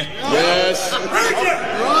hot up here. Yes.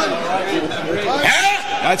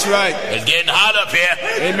 Huh? That's right. It's getting hot up here.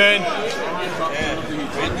 Amen.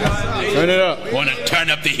 Turn it up. Want to turn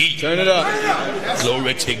up the heat. Turn it up.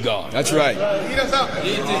 Glory to God. That's right.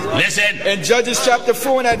 Listen. In Judges chapter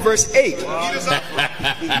 4 and at verse 8.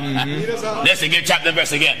 Listen, get chapter and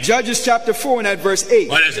verse again. Judges chapter 4 and at verse 8.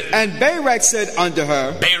 What is it? And Barak said unto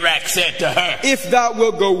her, Barak said to her, if thou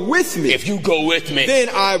wilt go with me, if you go with me, then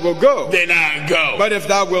I will go. Then I'll go. But if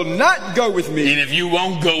thou wilt not go with me, and if you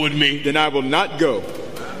won't go with me, then I will not go.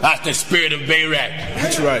 That's the spirit of Barak.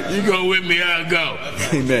 That's right. You go with me, I'll go.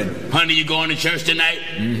 Amen. Honey, you going to church tonight?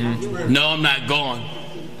 No, I'm not going.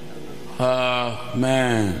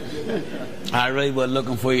 Man, I really was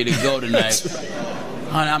looking for you to go tonight.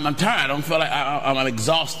 Honey, I'm tired. I don't feel like I'm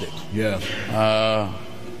exhausted. Yeah.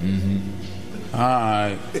 All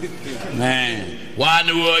right. Man, why in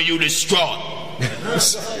the world are you distraught?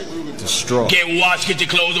 Distraught. Get washed, get your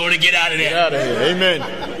clothes on, and get out of there. Get out of here. Amen.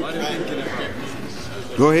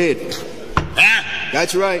 Go ahead. Huh?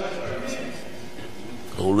 That's right.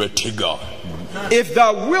 Glory to God. If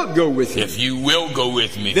thou wilt go with me, if you will go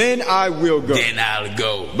with me, then I will go. Then I'll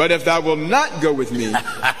go. But if thou wilt not go with me,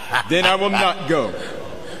 then I will not go.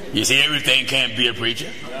 You see, everything can't be a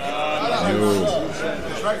preacher. No.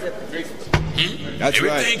 That's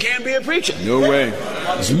everything can't be a preacher. No way.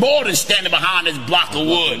 It's more than standing behind this block of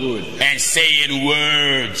wood and saying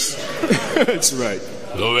words. That's right.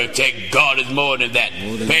 Glory to God is more than that.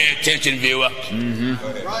 Pay attention, viewer.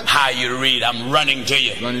 How you read. I'm running to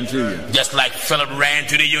you. Running to you. Just like Philip ran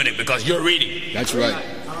to the eunuch because you're reading. That's right.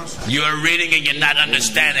 You're reading and you're not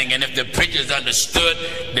understanding. And if the preachers understood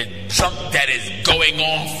the junk that is going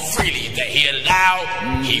on freely that he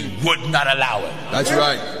allowed, he would not allow it. That's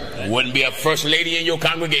right. Wouldn't be a first lady in your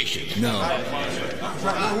congregation. No.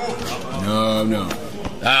 No, no.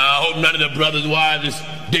 I hope none of the brothers' wives is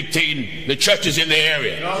dictating the churches in the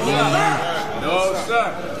area. No,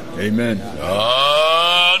 sir. Amen.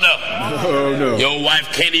 Oh, no. Oh, no. Your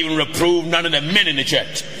wife can't even reprove none of the men in the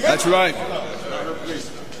church. That's right.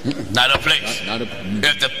 Not a place.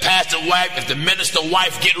 If the pastor wife, if the minister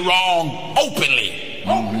wife get wrong openly,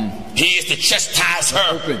 he is to chastise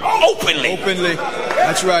her openly. Openly.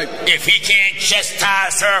 That's right. If he can't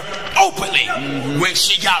chastise her openly, when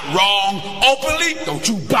she got wrong openly, don't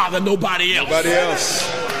you bother nobody else. Nobody else.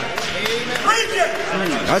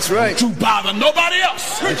 That's right. Don't you bother nobody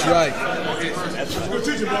else. That's right.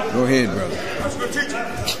 Go ahead, brother.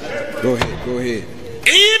 Go ahead. Go ahead.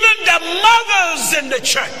 Even the mothers in the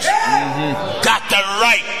church got the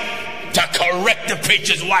right to correct the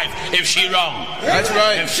preacher's wife if she wrong. That's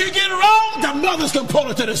right. If she get wrong, the mothers can pull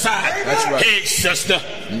her to the side. That's right. Hey, sister.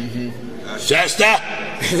 Sister.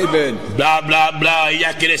 Amen. Blah, blah, blah.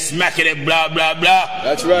 Yakety smackety, blah, blah, blah.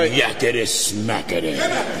 That's right. Yakety smackety.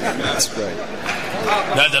 That's right.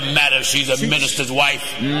 Doesn't matter if she's a minister's wife.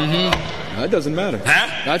 That doesn't matter. Huh?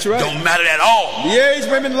 That's right. Don't matter at all. The aged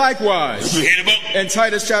women likewise. You hear the book? In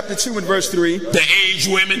Titus chapter 2 and verse 3. The aged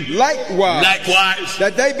women. Likewise.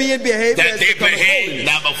 That they be in behavior. That they behave.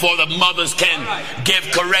 Now before the mothers can give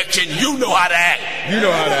correction, you know how to act. You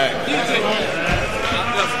know how to act.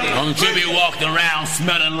 Don't you be walking around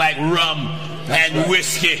smelling like rum and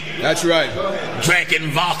whiskey. That's right.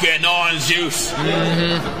 Drinking vodka and orange juice.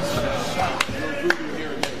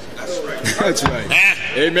 That's right.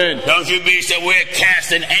 Amen. Don't you be somewhere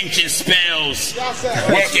casting ancient spells,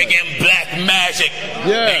 working in black magic,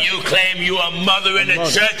 and you claim you are a mother in the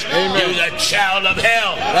church. Amen. You're a child of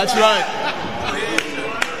hell. That's right.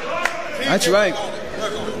 That's right.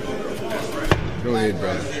 Go ahead,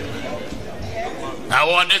 brother. I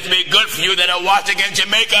want this to be good for you that are watching in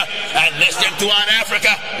Jamaica and listening throughout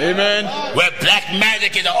Africa. Amen. Where black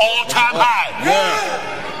magic is an all-time high.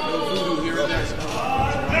 Yeah.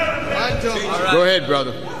 Go ahead,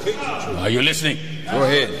 brother. Are you listening? Go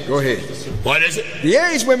ahead. Go ahead. What is it? The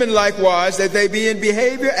aged women likewise, that they be in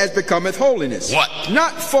behavior as becometh holiness. What?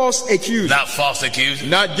 Not false accusers. Not false accusers.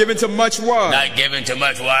 Not given to much wine. Not given to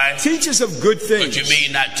much wine. Teachers of good things. What you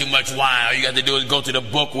mean not too much wine? All you got to do is go to the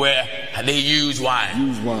book where they use wine.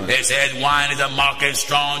 Use wine. It says wine is a mark and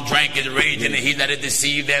strong drink is raging, and he that is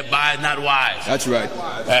deceived thereby is not wise. That's right.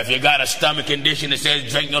 If you got a stomach condition that says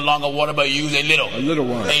drink no longer water but use a little. A little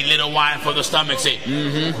wine. A little wine for the stomach's sake.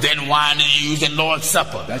 Then wine is used in Lord's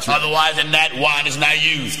Supper. That's right. Otherwise than that, wine is not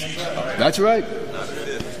used. That's right.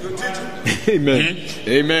 Amen.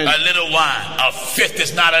 Amen. A little wine. A fifth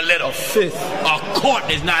is not a little. A fifth. A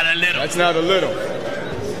quart is not a little. That's not a little.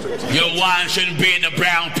 Your wine shouldn't be in the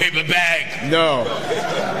brown paper bag. No.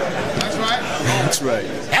 That's right. That's right.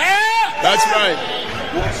 Huh? That's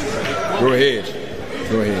right. Go ahead.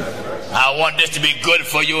 Go ahead. I want this to be good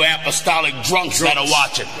for you apostolic drunks that are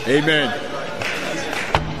watching. Amen.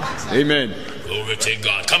 Amen. Glory to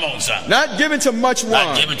God. Come on, son. Not given to much wine.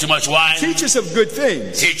 Not given to much wine. Teachers of good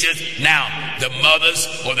things. Teachers. Now, the mothers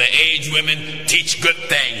or the aged women teach good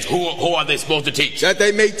things. Who are they supposed to teach? That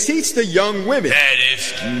they may teach the young women. There it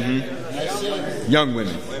is. Young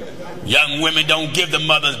women. Young women don't give the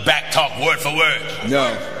mothers back talk word for word.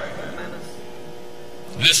 No.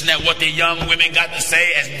 Listen at what the young women got to say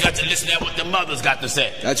as much as listen at what the mothers got to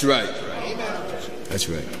say. That's right. That's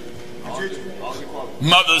right.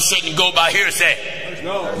 Mothers shouldn't go by hearsay.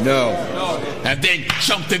 No. And then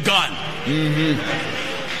jump the gun.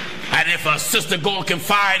 And if a sister go and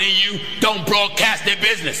confide in you, don't broadcast their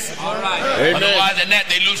business. All right. Amen. Otherwise than that,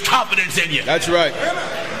 they lose confidence in you. That's right.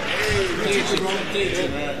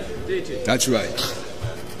 That's right.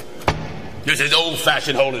 This is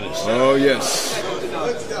old-fashioned holiness. Oh, yes.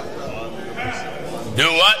 Do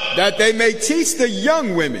what? That they may teach the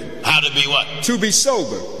young women. How to be what? To be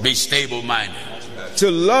sober. Be stable-minded. To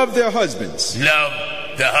love their husbands. Love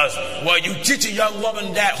the husband. Well, you teach a young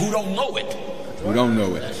woman that who don't know it. Who don't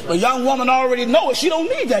know it. A young woman already know it. She don't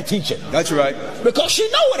need that teaching. That's right. Because she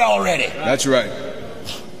know it already. That's right.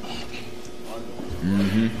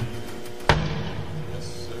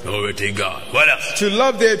 Glory to God. What else? To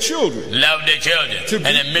love their children. Love their children.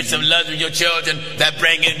 And in the midst of loving your children, that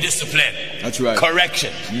bring in discipline. That's right.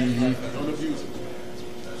 Correction.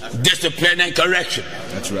 Discipline and correction.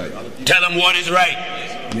 That's right. Tell them what is right,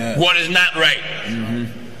 what is not right.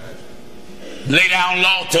 Lay down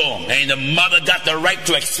law to them. And the mother got the right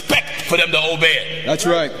to expect for them to obey it. That's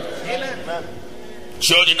right.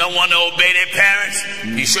 Children don't want to obey their parents.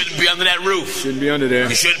 You shouldn't be under that roof. Shouldn't be under there.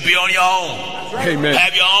 You should be on your own. Amen.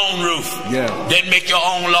 Have your own roof. Yeah. Then make your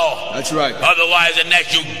own law. That's right. Otherwise than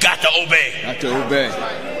that, you got to obey. Got to obey.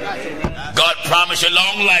 God promised you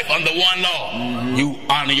long life under one law. You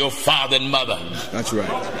honor your father and mother. That's right.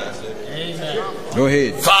 Go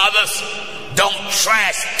ahead. Fathers, don't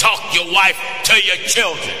trash talk your wife to your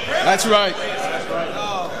children. That's right.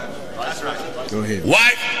 Go ahead.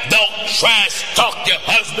 Wife, don't trash talk your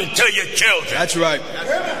husband to your children. That's right.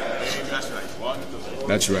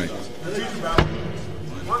 That's right.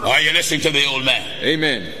 Are you listening to the old man?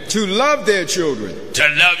 Amen. To love their children. To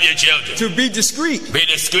love your children. To be discreet. Be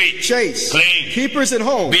discreet. Chaste. Clean. Keepers at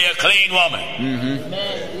home. Be a clean woman.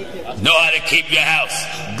 Know how to keep your house.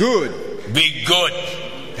 Good. Be good.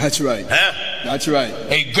 That's right. Huh? That's right.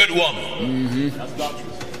 A good woman.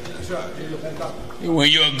 When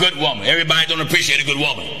you're a good woman, everybody don't appreciate a good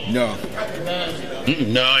woman. No.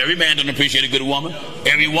 No, every man don't appreciate a good woman.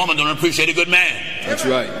 Every woman don't appreciate a good man. That's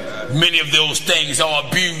right. Many of those things are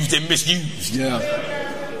abused and misused. Yeah.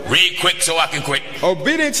 Read quick so I can quit.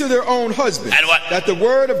 Obedient to their own husbands. And what? That the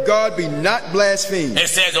word of God be not blasphemed. It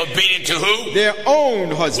says obedient to who? Their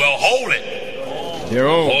own husbands. Well, hold it. Their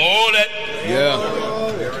own. Hold it. Yeah.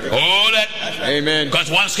 Hold it. Amen. Because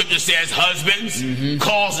one scripture says, husbands,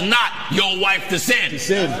 cause not your wife to sin.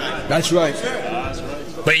 Sin. That's right.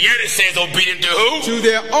 But yet it says obedient to who? To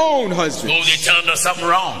their own husbands. Oh, they're telling her something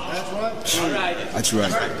wrong. That's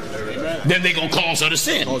right. Then they're going to cause her to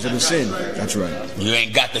sin. Cause her to sin. That's right. You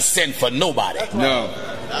ain't got to sin for nobody. No.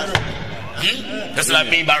 That's what I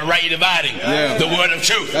mean by rightly dividing the word of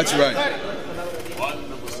truth. That's right.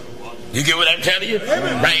 You get what I'm telling you?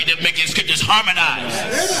 Right, to make your scriptures harmonize.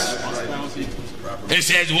 It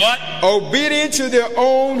says what? Obedient to their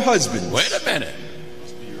own husbands. Wait a minute.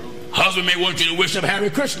 Husband may want you to worship Hare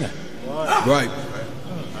Krishna. Right.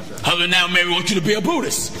 Husband now may want you to be a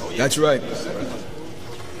Buddhist. That's right.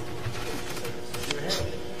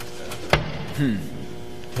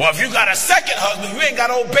 Well, if you got a second husband, you ain't got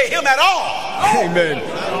to obey him at all. Amen.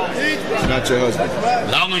 Not your husband.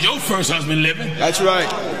 As long as your first husband living. That's right.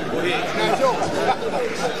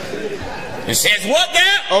 It says what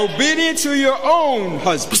there? Obedient to your own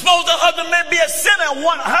husband. Suppose the husband may be a sinner and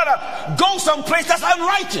want her to go someplace that's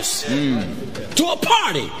unrighteous. To a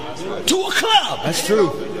party. To a club. That's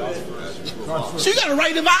true. So you got to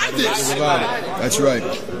right divide this. That's right.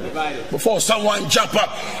 Before someone jump up,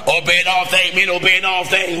 obeying all things, mean obeying all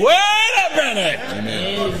things. Wait a minute.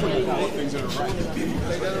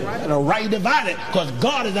 Right divided, because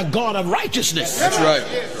God is a God of righteousness. That's right.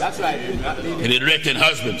 That's right. And directing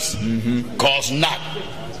husbands, cause not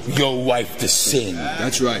your wife to sin.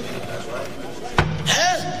 That's right.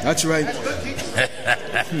 That's right.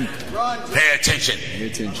 Pay attention. Pay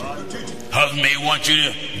attention. Husband may want you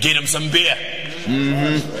to get him some beer.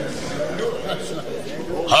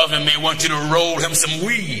 Husband may want you to roll him some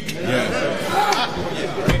weed.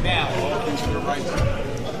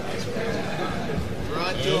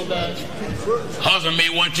 Husband may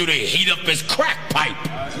want you to heat up his crack pipe.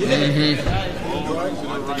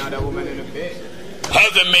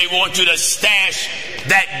 Husband may want you to stash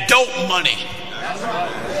that dope money.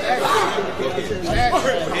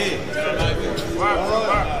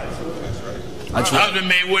 Husband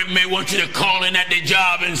may want you to call in at the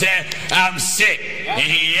job and say, I'm sick, and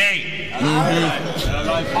he ain't.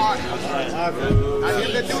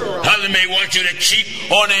 Husband may want you to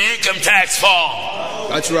keep on the income tax form.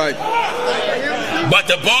 That's right. But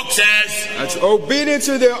the book says, that's obedient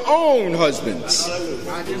to their own husbands.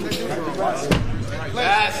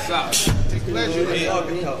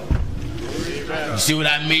 You see what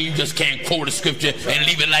I mean? You just can't quote a scripture and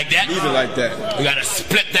leave it like that. Leave it like that. You got to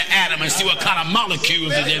split the atom and see what kind of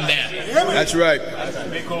molecules is in there. That's right.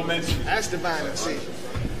 That's divine and see.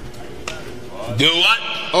 Do what?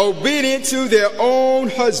 Obedient to their own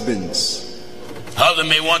husbands. Husband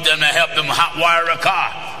may want them to help them hot wire a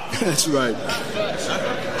car. That's right.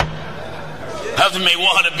 Husband may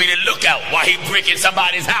want her to be the lookout while he breaking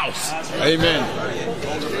somebody's house. Amen.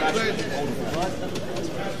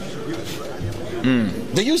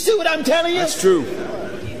 Do you see what I'm telling you? That's true.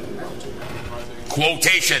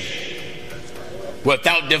 Quotation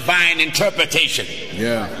without divine interpretation.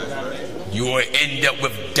 Yeah. You will end up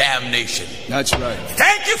with damnation. That's right.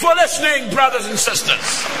 Thank you for listening, brothers and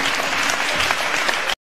sisters.